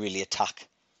can really, really attack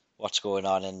what's going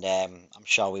on, and I'm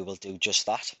sure we will do just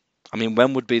that. I mean,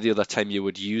 when would be the other time you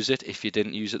would use it if you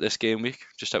didn't use it this game week?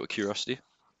 Just out of curiosity.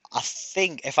 I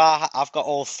think if I've got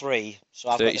all three, so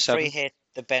I've got the free 37? hit,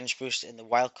 the bench boost, and the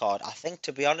wild card. I think,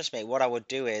 to be honest, mate, what I would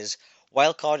do is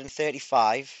wild card in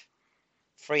 35,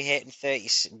 free hit in 30,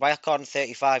 wild card in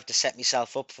 35 to set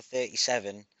myself up for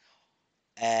 37.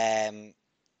 Um,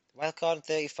 wild card in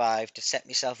 35 to set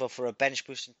myself up for a bench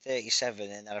boost in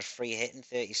 37, and then a free hit in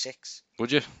 36.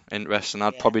 Would you? Interesting.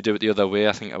 I'd Yeah, probably do it the other way.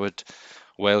 I think I would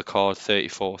wild card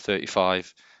 34,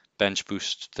 35, bench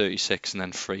boost 36, and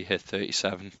then free hit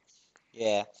 37.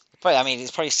 yeah. Probably, I mean,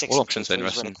 it's probably six All and two options are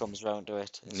threes when it interesting. comes round to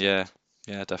it, isn't Yeah, it?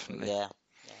 yeah, But definitely. yeah,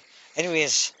 yeah.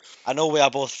 Anyways, I know we are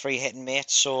both free hitting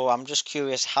mates, so I'm just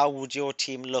curious, how would your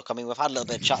team look? I mean, we've had a little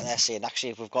bit of chat there saying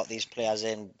actually if we've got these players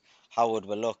in, how would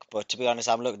we look? But to be honest,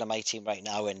 I'm looking at my team right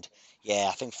now, and yeah,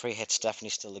 I think free hit's definitely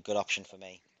still a good option for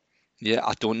me. Yeah,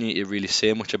 I don't need to really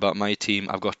say much about my team.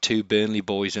 I've got two Burnley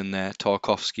boys in there,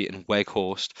 Tarkovsky and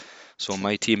Weghorst. So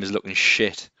my team is looking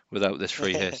shit without this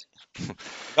free hit.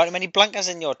 Got any many blankers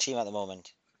in your team at the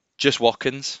moment? Just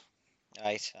Watkins.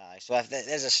 Right, aye. So if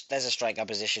there's a striker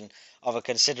position of a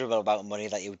considerable amount of money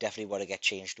that you definitely want to get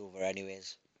changed over,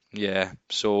 anyways. Yeah,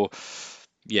 so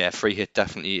yeah, free hit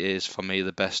definitely is for me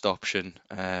the best option.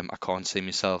 I can't see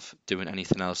myself doing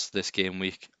anything else this game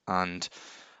week, and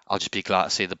I'll just be glad to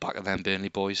see the back of them Burnley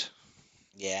boys.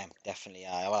 Yeah, definitely.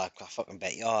 Aye. Well, I fucking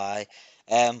bet you are.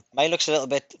 Aye. Mine looks a little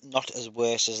bit not as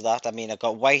worse as that. I mean, I've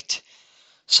got White,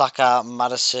 Saka,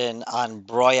 Madison, and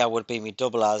Breuer would be my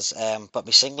doublers. But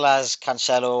my singlers,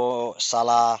 Cancelo,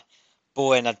 Salah,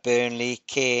 Bowen at Burnley,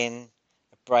 Kane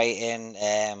at Brighton,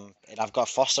 and I've got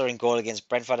Foster in goal against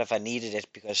Brentford if I needed it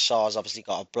because Shaw's obviously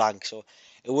got a blank. So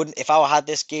it wouldn't. If I had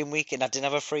this game week and I didn't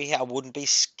have a free hit, I wouldn't be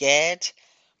scared.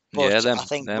 Yeah, But I them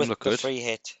think them with look the good. free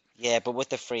hit, yeah, but with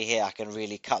the free hit, I can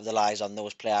really capitalize on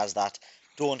those players that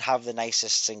don't have the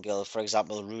nicest single. For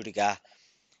example, Rudiger.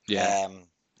 Yeah, Um,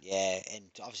 yeah, and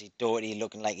obviously Doherty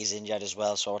looking like he's injured as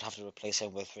well, so I would have to replace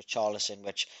him with Richarlison,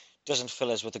 which doesn't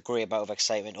fill us with a great amount of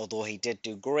excitement, although he did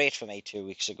do great for me 2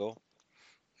 weeks ago.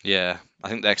 yeah. I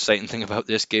think the exciting thing about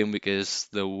this game week is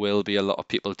there will be a lot of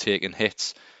people taking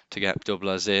hits to get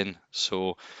doublers in,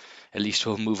 so at least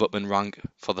we'll move up in rank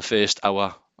for the first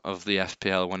hour of the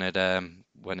FPL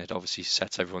when it obviously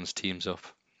sets everyone's teams up.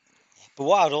 But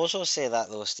what I'd also say that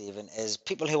though, Stephen, is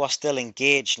people who are still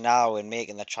engaged now in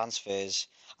making the transfers,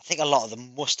 I think a lot of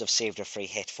them must have saved a free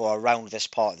hit for around this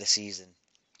part of the season.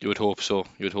 You would hope so.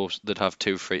 You would hope they'd have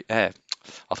two free. I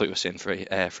thought you were saying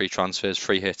free transfers,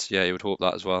 free hits. Yeah, you would hope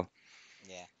that as well.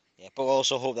 Yeah, yeah, but we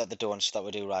also hope that they don't, so that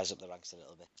we do rise up the ranks a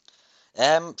little bit.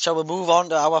 Shall we move on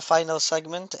to our final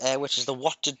segment, which is the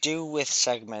what to do with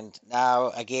segment? Now,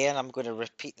 again, I'm going to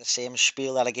repeat the same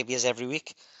spiel that I give you every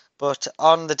week, but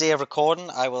on the day of recording,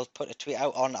 I will put a tweet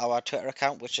out on our Twitter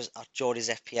account, which is at Geordie's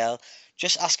FPL,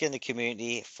 just asking the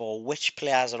community for which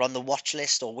players are on the watch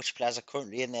list or which players are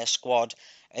currently in their squad,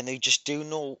 and they just don't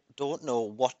know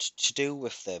what to do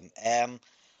with them.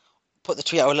 Put the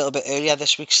tweet out a little bit earlier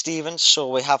this week, Stephen. So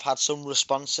we have had some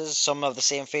responses, some of the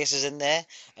same faces in there,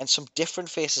 and some different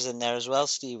faces in there as well,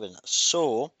 Stephen.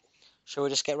 So, shall we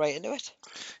just get right into it?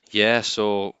 Yeah.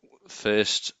 So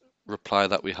first reply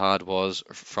that we had was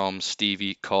from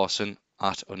Stevie Carson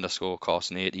at underscore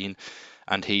Carson 18,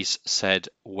 and he's said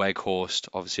Weghorst.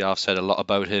 Obviously, I've said a lot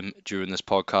about him during this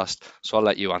podcast, so I'll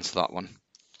let you answer that one.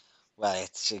 Well,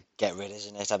 it's a get rid,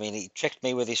 isn't it? I mean, he tricked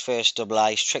me with his first double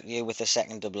eye, he's tricked you with the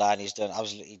second double eye, and he's done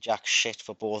absolutely jack shit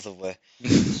for both of us.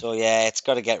 So yeah, it's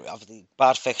got to get obviously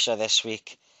bad fixture this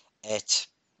week. It's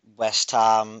West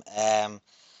Ham.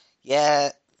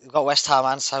 Yeah, we've got West Ham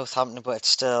and Southampton, but it's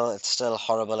still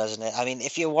horrible, isn't it? I mean,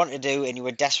 if you want to do and you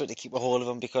were desperate to keep a hold of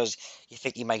him because you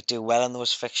think he might do well in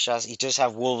those fixtures, he does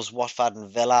have Wolves, Watford, and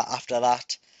Villa after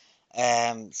that.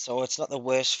 So it's not the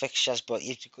worst fixtures, but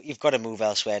you've got to move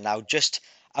elsewhere now, just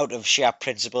out of sheer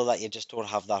principle that you just don't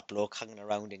have that bloke hanging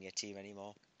around in your team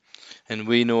anymore. And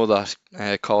we know that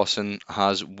Carson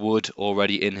has Wood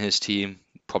already in his team.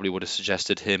 Probably would have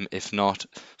suggested him if not.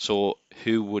 So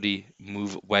who would he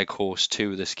move Weghorst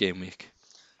to this game week?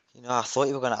 You know, I thought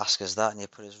you were going to ask us that, and you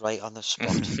put us right on the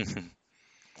spot.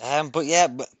 But yeah,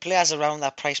 players around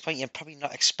that price point, you're probably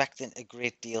not expecting a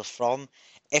great deal from.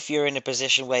 If you're in a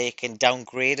position where you can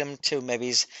downgrade him to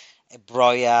maybe a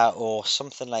Breuer or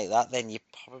something like that, then you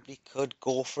probably could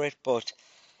go for it. But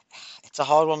it's a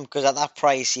hard one because at that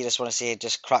price, you just want to say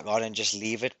just crack on and just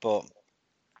leave it. But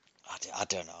I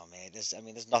don't know, mate. There's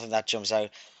nothing that jumps out.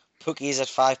 Pookie's at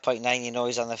 5.9. You know,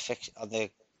 he's on the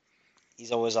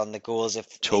he's always on the goals if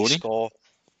they Tony? score.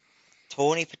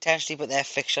 Tony potentially, but their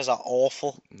fixtures are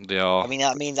awful. They are I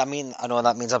know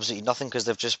that means absolutely nothing because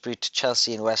they've just beat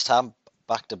Chelsea and West Ham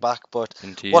back to back. But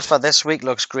indeed. Watford this week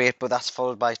looks great, but that's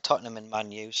followed by Tottenham and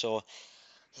Man U. So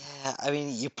yeah, I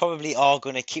mean, you probably are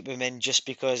going to keep him in just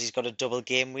because he's got a double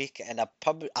game week, and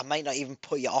I might not even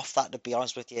put you off that to be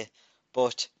honest with you.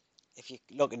 But if you're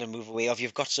looking to move away, or if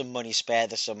you've got some money spare,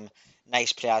 there's some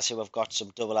nice players who have got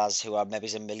some double as who are maybe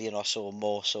a million or so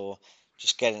more. So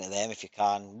just get into them if you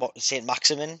can. What Saint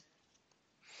Maximin?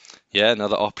 Yeah,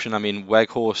 another option. I mean,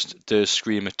 Weghorst does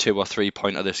scream a 2 or 3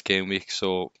 pointer this game week,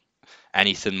 so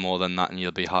anything more than that and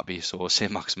you'll be happy. So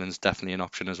St. Maximin's definitely an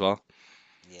option as well.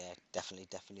 Yeah, definitely,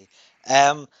 definitely.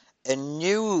 Um, a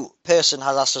new person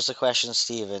has asked us a question,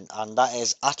 Stephen, and that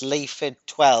is at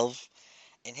Leaford12.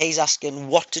 And he's asking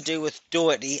what to do with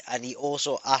Doherty, and he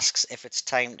also asks if it's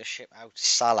time to ship out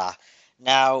Salah.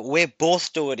 Now, we're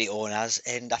both Doherty owners,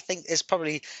 and I think this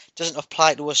probably doesn't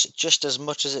apply to us just as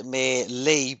much as it may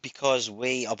Lee, because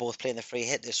we are both playing the free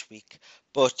hit this week.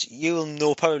 But you'll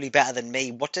know probably better than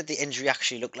me. What did the injury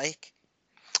actually look like?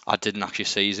 I didn't actually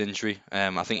see his injury. Oh,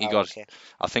 okay.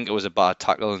 I think it was a bad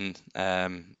tackle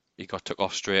and he got took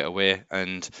off straight away.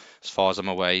 And as far as I'm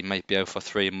aware, he might be out for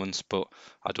 3 months, but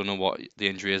I don't know what the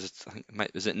injury is. I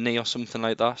think is it knee or something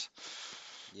like that?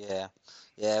 Yeah,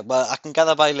 yeah. Well, I can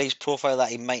gather by Lee's profile that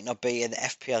he might not be in the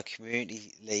FPL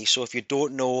community, Lee. So if you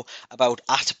don't know about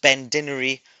at Ben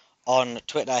Dinnery on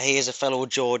Twitter, he is a fellow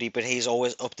Geordie, but he's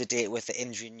always up to date with the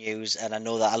injury news. And I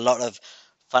know that a lot of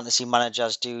fantasy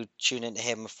managers do tune into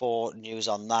him for news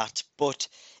on that. But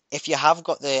if you have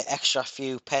got the extra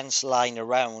few pence lying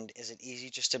around, is it easy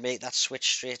just to make that switch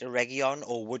straight to Region,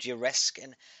 or would you risk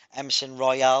an Emerson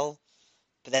Royale?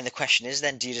 But then the question is,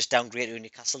 then do you just downgrade to a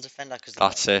Newcastle defender because they've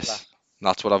got That's a doubler? it.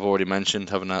 That's what I've already mentioned.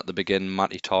 Having at the beginning,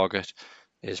 Matty Target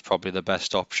is probably the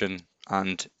best option,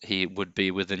 and he would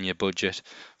be within your budget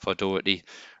for Doherty.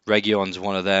 Region's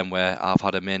one of them where I've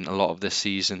had him in a lot of this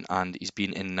season, and he's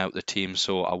been in and out the team,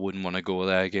 so I wouldn't want to go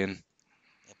there again.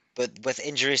 But with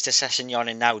injuries to Sessegnon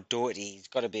and now Doherty, he's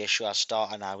got to be a sure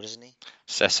starter now, doesn't he?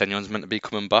 Sessegnon's meant to be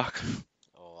coming back.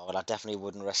 Oh, well, I definitely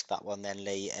wouldn't risk that one then,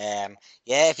 Lee.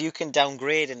 Yeah, if you can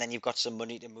downgrade and then you've got some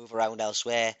money to move around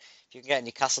elsewhere, if you can get a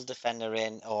Newcastle defender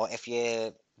in, or if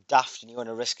you're daft and you want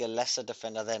to risk a lesser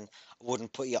defender, then I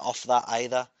wouldn't put you off that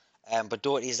either. But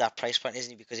Doherty is that price point,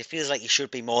 isn't he? Because he feels like he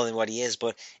should be more than what he is.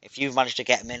 But if you've managed to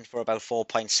get him in for about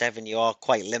 4.7, you are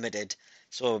quite limited.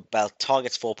 So, well,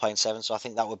 target's 4.7, so I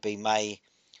think that would be my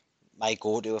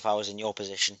go-to if I was in your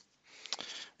position.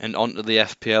 And onto the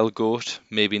FPL GOAT,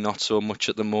 maybe not so much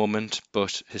at the moment,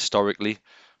 but historically,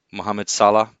 Mohamed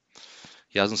Salah.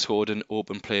 He hasn't scored an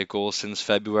open play goal since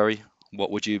February.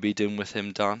 What would you be doing with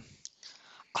him, Dan?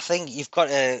 I think you've got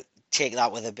to take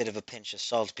that with a bit of a pinch of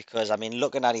salt because, I mean,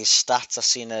 looking at his stats, I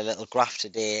seen a little graph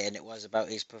today and it was about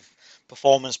his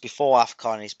performance before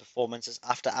AFCON, his performances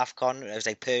after AFCON. It was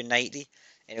like per 90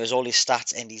 and it was all his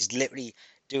stats, and he's literally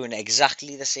doing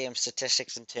exactly the same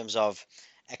statistics in terms of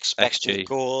expected XG.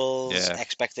 goals, Yeah,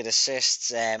 expected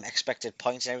assists, expected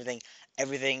points, and everything.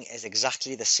 Everything is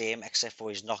exactly the same except for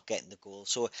he's not getting the goal.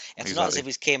 So it's not as exactly. if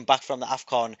he's came back from the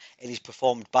AFCON and he's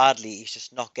performed badly. He's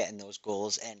just not getting those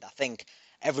goals. And I think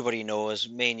everybody knows,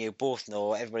 me and you both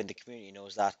know, everybody in the community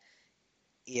knows that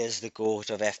he is the GOAT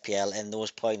of FPL, and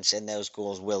those points and those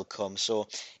goals will come. So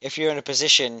if you're in a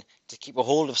position to keep a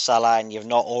hold of Salah and you've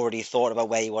not already thought about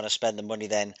where you want to spend the money,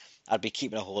 then I'd be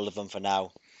keeping a hold of him for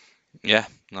now. Yeah,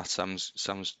 that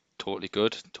sounds totally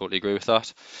good. Totally agree with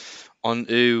that. On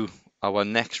to our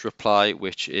next reply,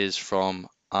 which is from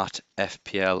at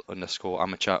FPL underscore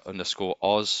amateur underscore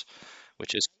Oz,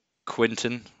 which is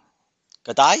Quinton.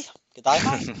 Good eye, good eye,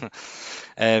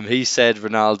 man. He said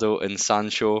Ronaldo and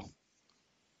Sancho.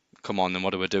 Come on, then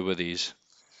what do we do with these?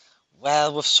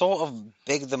 Well, we've sort of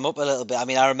bigged them up a little bit. I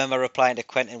mean, I remember replying to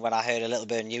Quentin when I heard a little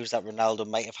bit of news that Ronaldo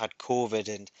might have had COVID,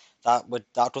 and I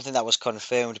don't think that was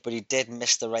confirmed, but he did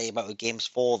miss the right amount of games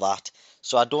for that.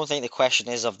 So I don't think the question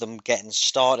is of them getting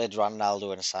started,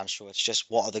 Ronaldo and Sancho. It's just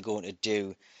what are they going to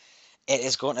do? It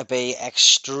is going to be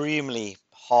extremely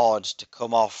hard to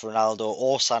come off Ronaldo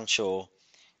or Sancho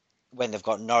when they've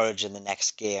got Norwich in the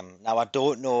next game. Now, I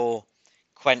don't know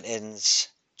Quentin's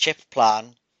chip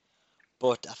plan.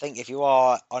 But I think if you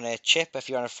are on a chip, if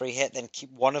you're on a free hit, then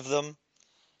keep one of them.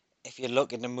 If you're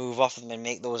looking to move off them and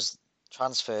make those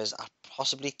transfers, I'd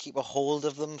possibly keep a hold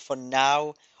of them for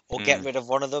now, or get Hmm, rid of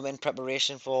one of them in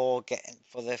preparation for getting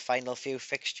for the final few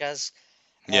fixtures.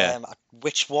 yeah,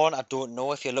 Which one? I don't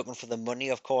know. If you're looking for the money,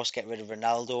 of course, get rid of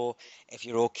Ronaldo. If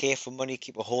you're okay for money,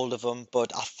 keep a hold of them.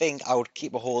 But I think I would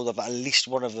keep a hold of at least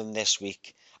one of them this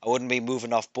week. I wouldn't be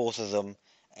moving off both of them.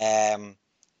 Um,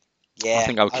 I Yeah,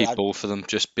 think I'll keep both of them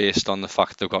just based on the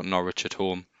fact they've got Norwich at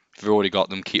home. If you've already got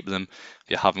them, keep them. If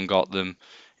you haven't got them and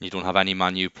you don't have any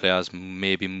Man U players,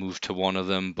 maybe move to one of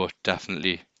them, but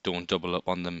definitely don't double up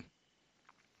on them.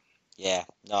 yeah.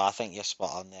 No, I think you're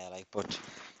spot on there. Like, but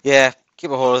yeah,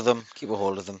 keep a hold of them. Keep a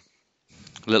hold of them.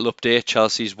 Little update,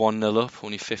 Chelsea's 1-0 up,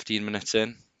 only 15 minutes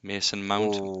in. Mason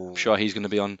Mount, I'm Oh, sure he's going to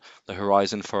be on the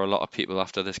horizon for a lot of people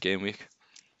after this game week.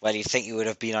 well, you think you would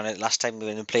have been on it last time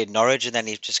when we played Norwich, and then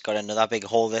he's just got another big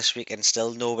hole this week, and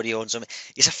still nobody owns him.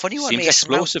 He's a funny one, Seems Mason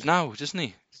Mount. explosive now, doesn't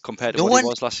he? Compared to No what he one,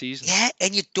 was last season. yeah,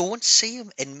 and you don't see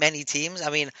him in many teams. I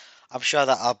mean, I'm sure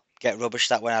that I'll get rubbish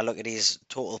that when I look at his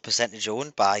total percentage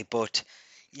owned by, but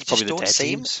you It's probably just the don't dead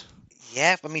see him. teams.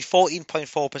 Yeah, I mean,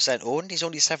 14.4% owned. He's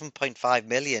only 7.5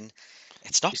 million.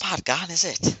 It's not He's, bad gone, is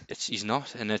it? he's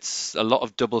not, and it's a lot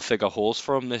of double figure holes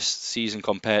for him this season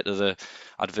compared to the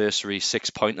adversary 6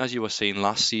 pointers you were seeing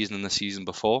last season and the season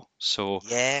before. So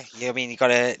Yeah, yeah. I mean, he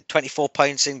got a 24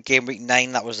 points in game week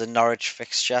 9. That was the Norwich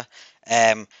fixture.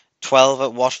 Um, 12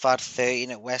 at Watford,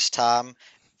 13 at West Ham,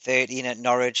 13 at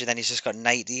Norwich, and then he's just got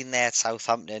 19 there at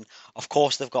Southampton. Of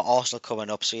course, they've got Arsenal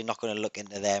coming up, so you're not going to look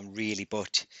into them really.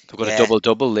 But they've got a yeah, double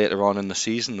double later on in the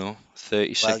season though,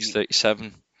 well, 36,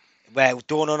 37. well,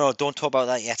 don't no, no, don't talk about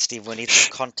that yet, Steve. We need some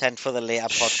content for the later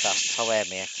podcasts. How are,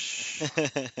 Shh.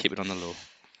 mate? Keep it on the low.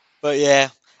 But yeah,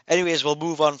 anyways, we'll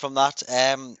move on from that.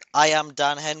 I am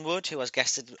Dan Henwood, who has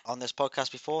guested on this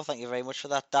podcast before. Thank you very much for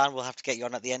that, Dan. We'll have to get you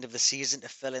on at the end of the season to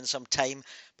fill in some time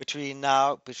between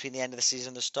the end of the season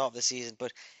and the start of the season.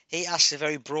 But he asks a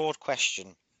very broad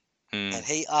question, Hmm. and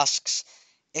he asks,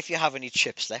 if you have any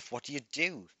chips left, what do you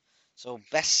do? So,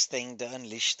 best thing to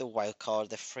unleash the wild card,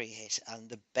 the free hit, and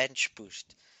the bench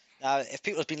boost. Now, if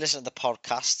people have been listening to the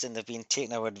podcasts and they've been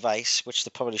taking our advice, which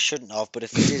they probably shouldn't have, but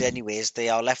if they did anyways, they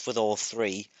are left with all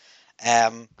three.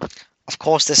 Um, of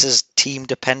course, this is team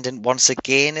dependent once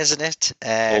again, isn't it?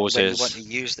 Always When you want is. to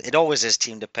use it, always is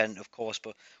team dependent, of course,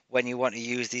 but when you want to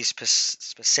use these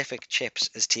specific chips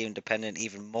as team dependent,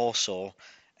 even more so.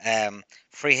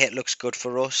 Free hit looks good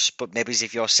for us, but maybe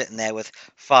if you're sitting there with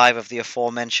five of the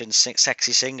aforementioned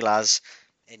sexy singlers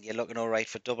and you're looking all right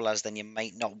for doublers, then you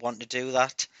might not want to do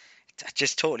that.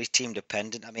 Just totally team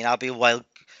dependent. I mean, I'll be wild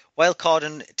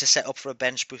carding to set up for a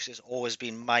bench boost has always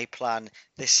been my plan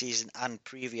this season and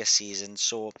previous seasons.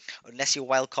 So unless you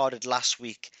wild carded last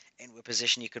week into a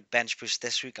position you could bench boost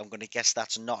this week, I'm going to guess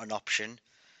that's not an option.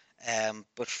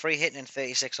 But free hitting in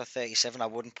 36 or 37, I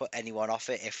wouldn't put anyone off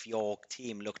it if your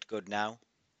team looked good now.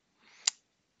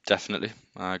 Definitely.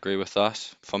 I agree with that.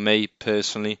 For me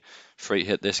personally, free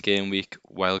hit this game week,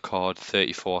 wild card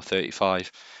 34,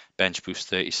 35, bench boost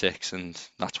 36, and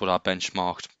that's what I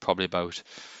benchmarked probably about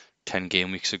 10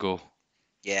 game weeks ago.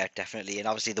 Yeah, definitely. And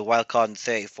obviously the wild card in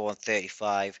 34 and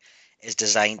 35 is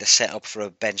designed to set up for a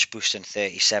bench boost in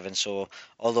 37. So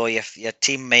although your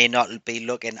team may not be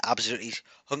looking absolutely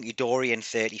hunky dory in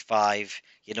 35,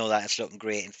 you know that it's looking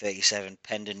great in 37,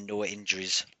 pending no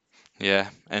injuries. Yeah,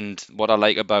 and what I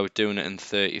like about doing it in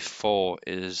 34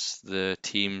 is the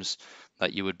teams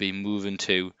that you would be moving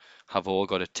to have all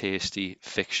got a tasty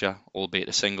fixture, albeit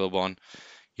a single one.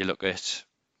 You look at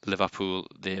Liverpool,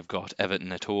 they've got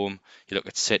Everton at home. You look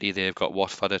at City, they've got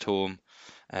Watford at home.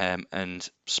 And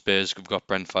Spurs have got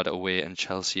Brentford away, and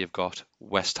Chelsea have got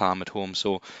West Ham at home.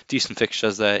 So decent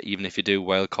fixtures there, even if you do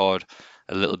wild card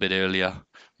a little bit earlier,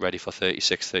 ready for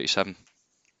 36, 37.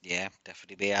 Yeah,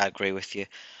 definitely. I agree with you.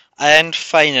 And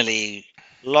finally,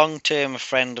 long-term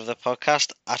friend of the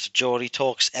podcast at Geordie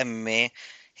Talks MMA,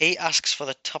 he asks for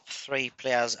the top three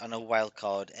players on a wild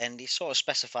card, and he sort of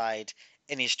specified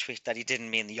in his tweet that he didn't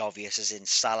mean the obvious, as in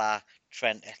Salah,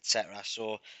 Trent, etc.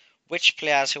 So, which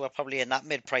players who are probably in that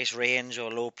mid-price range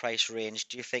or low-price range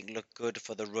do you think look good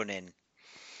for the run-in?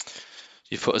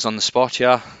 You put us on the spot,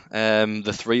 yeah.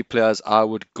 The three players I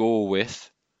would go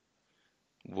with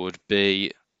would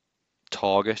be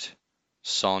Target,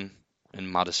 Son,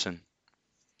 and Madison.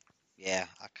 Yeah,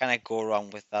 I kind go wrong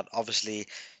with that. Obviously,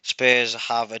 Spurs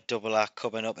have a doubler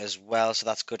coming up as well, so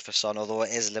that's good for Son, although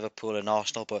it is Liverpool and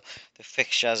Arsenal, but the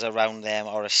fixtures around them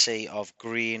are a sea of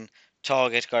green.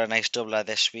 Target got a nice doubler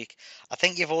this week. I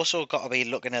think you've also got to be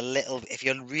looking a little, if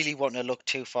you really want to look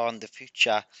too far in the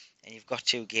future, and you've got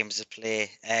two games to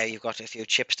play, you've got a few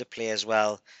chips to play as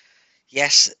well.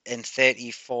 Yes, in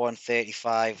 34 and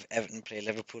 35, Everton play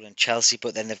Liverpool and Chelsea,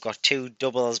 but then they've got two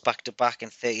doubles back to back in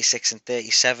 36 and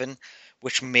 37,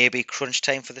 which may be crunch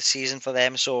time for the season for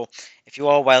them. So if you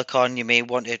are wildcard, you may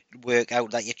want to work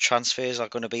out that your transfers are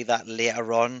going to be that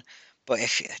later on. But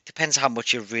if it depends how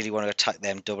much you really want to attack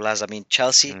them doublers. I mean,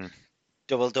 Chelsea Mm.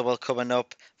 double double coming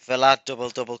up, Villa double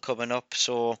double coming up.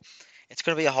 So It's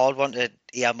going to be a hard one to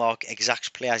earmark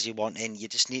exact players you want in. You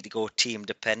just need to go team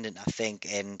dependent, I think.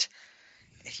 And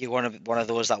if you're one of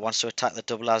those that wants to attack the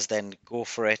doublers, then go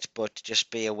for it. But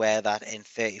just be aware that in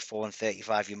 34 and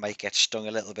 35, you might get stung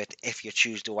a little bit if you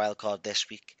choose the wild card this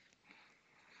week.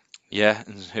 Yeah,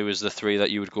 and who is the three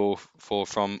that you would go for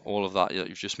from all of that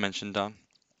you've just mentioned, Dan?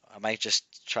 I might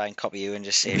just try and copy you and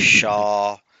just say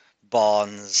Shaw,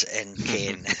 Barnes, and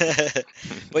Kane.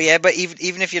 But yeah, but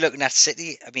even if you're looking at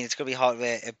City, I mean, it's going to be hard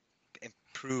to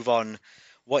improve on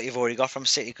what you've already got from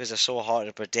City because they're so hard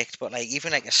to predict. But like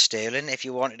even like a Sterling, if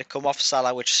you wanted to come off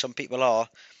Salah, which some people are,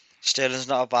 Sterling's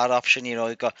not a bad option. You know,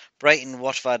 you've got Brighton,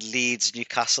 Watford, Leeds,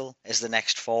 Newcastle is the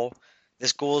next four.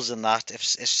 There's goals in that.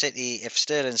 If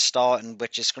Sterling's starting,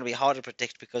 which is going to be hard to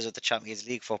predict because of the Champions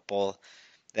League football,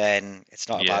 then it's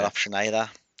not a bad Yeah, option either.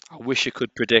 I wish I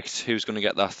could predict who's going to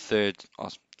get that third or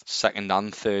second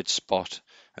and third spot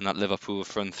in that Liverpool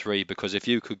front three, because if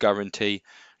you could guarantee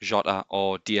Jota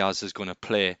or Diaz is going to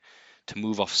play to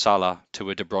move off Salah to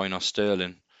a De Bruyne or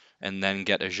Sterling, and then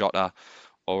get a Jota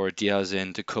or a Diaz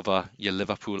in to cover your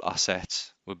Liverpool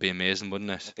assets, would be amazing,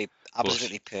 wouldn't it? It'd be But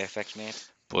absolutely perfect, mate.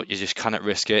 you just cannot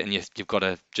risk it, and you've got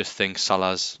to just think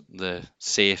Salah's the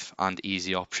safe and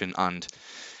easy option, and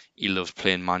he loves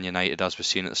playing Man United, as we've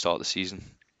seen at the start of the season.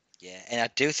 Yeah, and I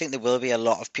do think there will be a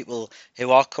lot of people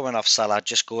who are coming off Salah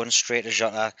just going straight to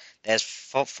Jota. There's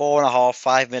 4.5,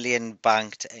 5 million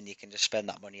banked, and you can just spend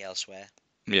that money elsewhere.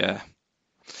 Yeah,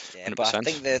 Yeah, but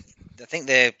 100%. I think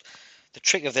the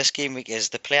trick of this game week is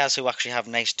the players who actually have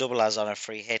nice doublers on a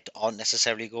free hit aren't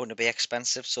necessarily going to be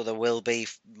expensive, so there will be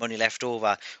money left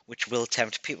over, which will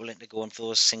tempt people into going for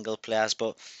those single players.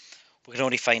 But we can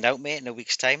only find out, mate, in a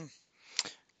week's time.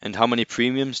 And how many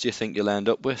premiums do you think you'll end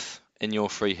up with in your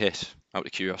free hit, out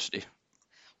of curiosity?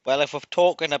 Well, if we're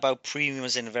talking about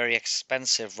premiums and very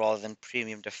expensive rather than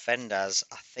premium defenders,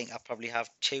 I think I probably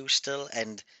have two still,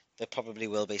 and there probably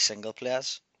will be single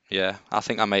players. Yeah, I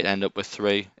think I might end up with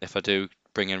three if I do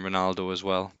bring in Ronaldo as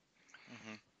well,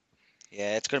 hmm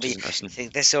Yeah, it's going which to is be. interesting. I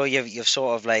think this. So you've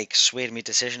sort of like swayed my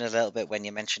decision a little bit when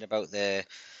you mentioned about the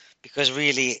because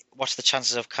really, what's the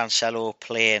chances of Cancelo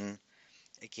playing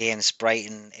against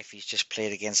Brighton if he's just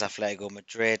played against Atletico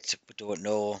Madrid? We don't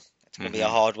know. It's going to be a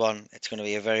hmm hard one. It's going to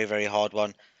be a very, very hard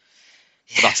one.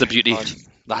 But Yeah, that's the very beauty. hard.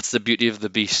 That's the beauty of the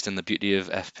beast and the beauty of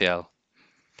FPL.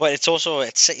 But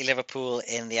it's City Liverpool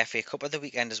in the FA Cup of the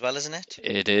weekend as well, isn't it?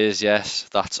 It is, yes.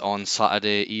 That's on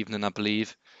Saturday evening, I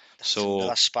believe. That's So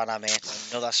another spanner, mate.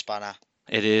 Another spanner.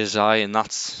 it is, aye, and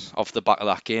that's off the back of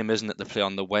that game, isn't it? They play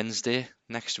on the Wednesday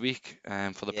next week,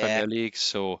 for the Yeah. Premier League.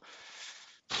 So,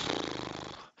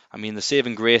 I mean, the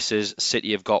saving grace is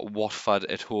City have got Watford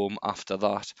at home after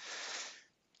that,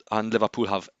 and Liverpool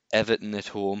have Everton at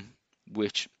home,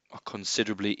 which are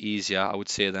considerably easier, I would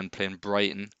say, than playing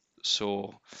Brighton.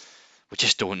 So we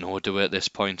just don't know, do we, at this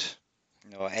point?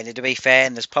 No, and to be fair,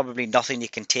 and there's probably nothing you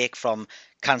can take from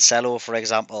Cancelo, for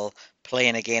example,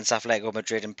 playing against Atletico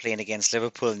Madrid and playing against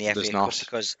Liverpool in the There's FA Cup not.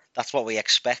 because that's what we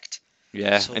expect.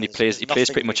 Yeah, So and there's he plays nothing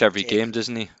pretty we much can every take. game,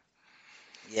 doesn't he?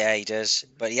 Yeah, he does,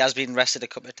 but he has been rested a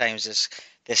couple of times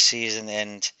this season,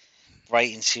 and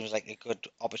Brighton seems like a good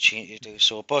opportunity to do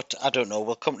so. But I don't know.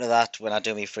 We'll come to that when I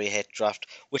do my free hit draft,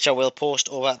 which I will post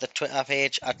over at the Twitter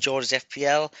page at George's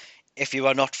FPL. If you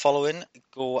are not following,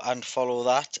 go and follow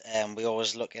that. We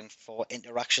always looking for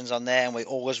interactions on there, and we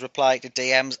always reply to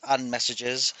DMs and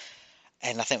messages.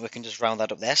 And I think we can just round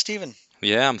that up there, Stephen.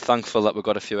 Yeah, I'm thankful that we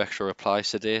got a few extra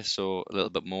replies today, so a little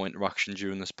bit more interaction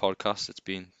during this podcast. It's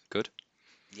been good.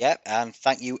 Yeah, and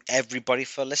thank you everybody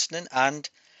for listening, and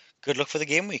good luck for the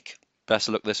game week. Best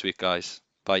of luck this week, guys.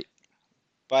 Bye.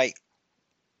 Bye.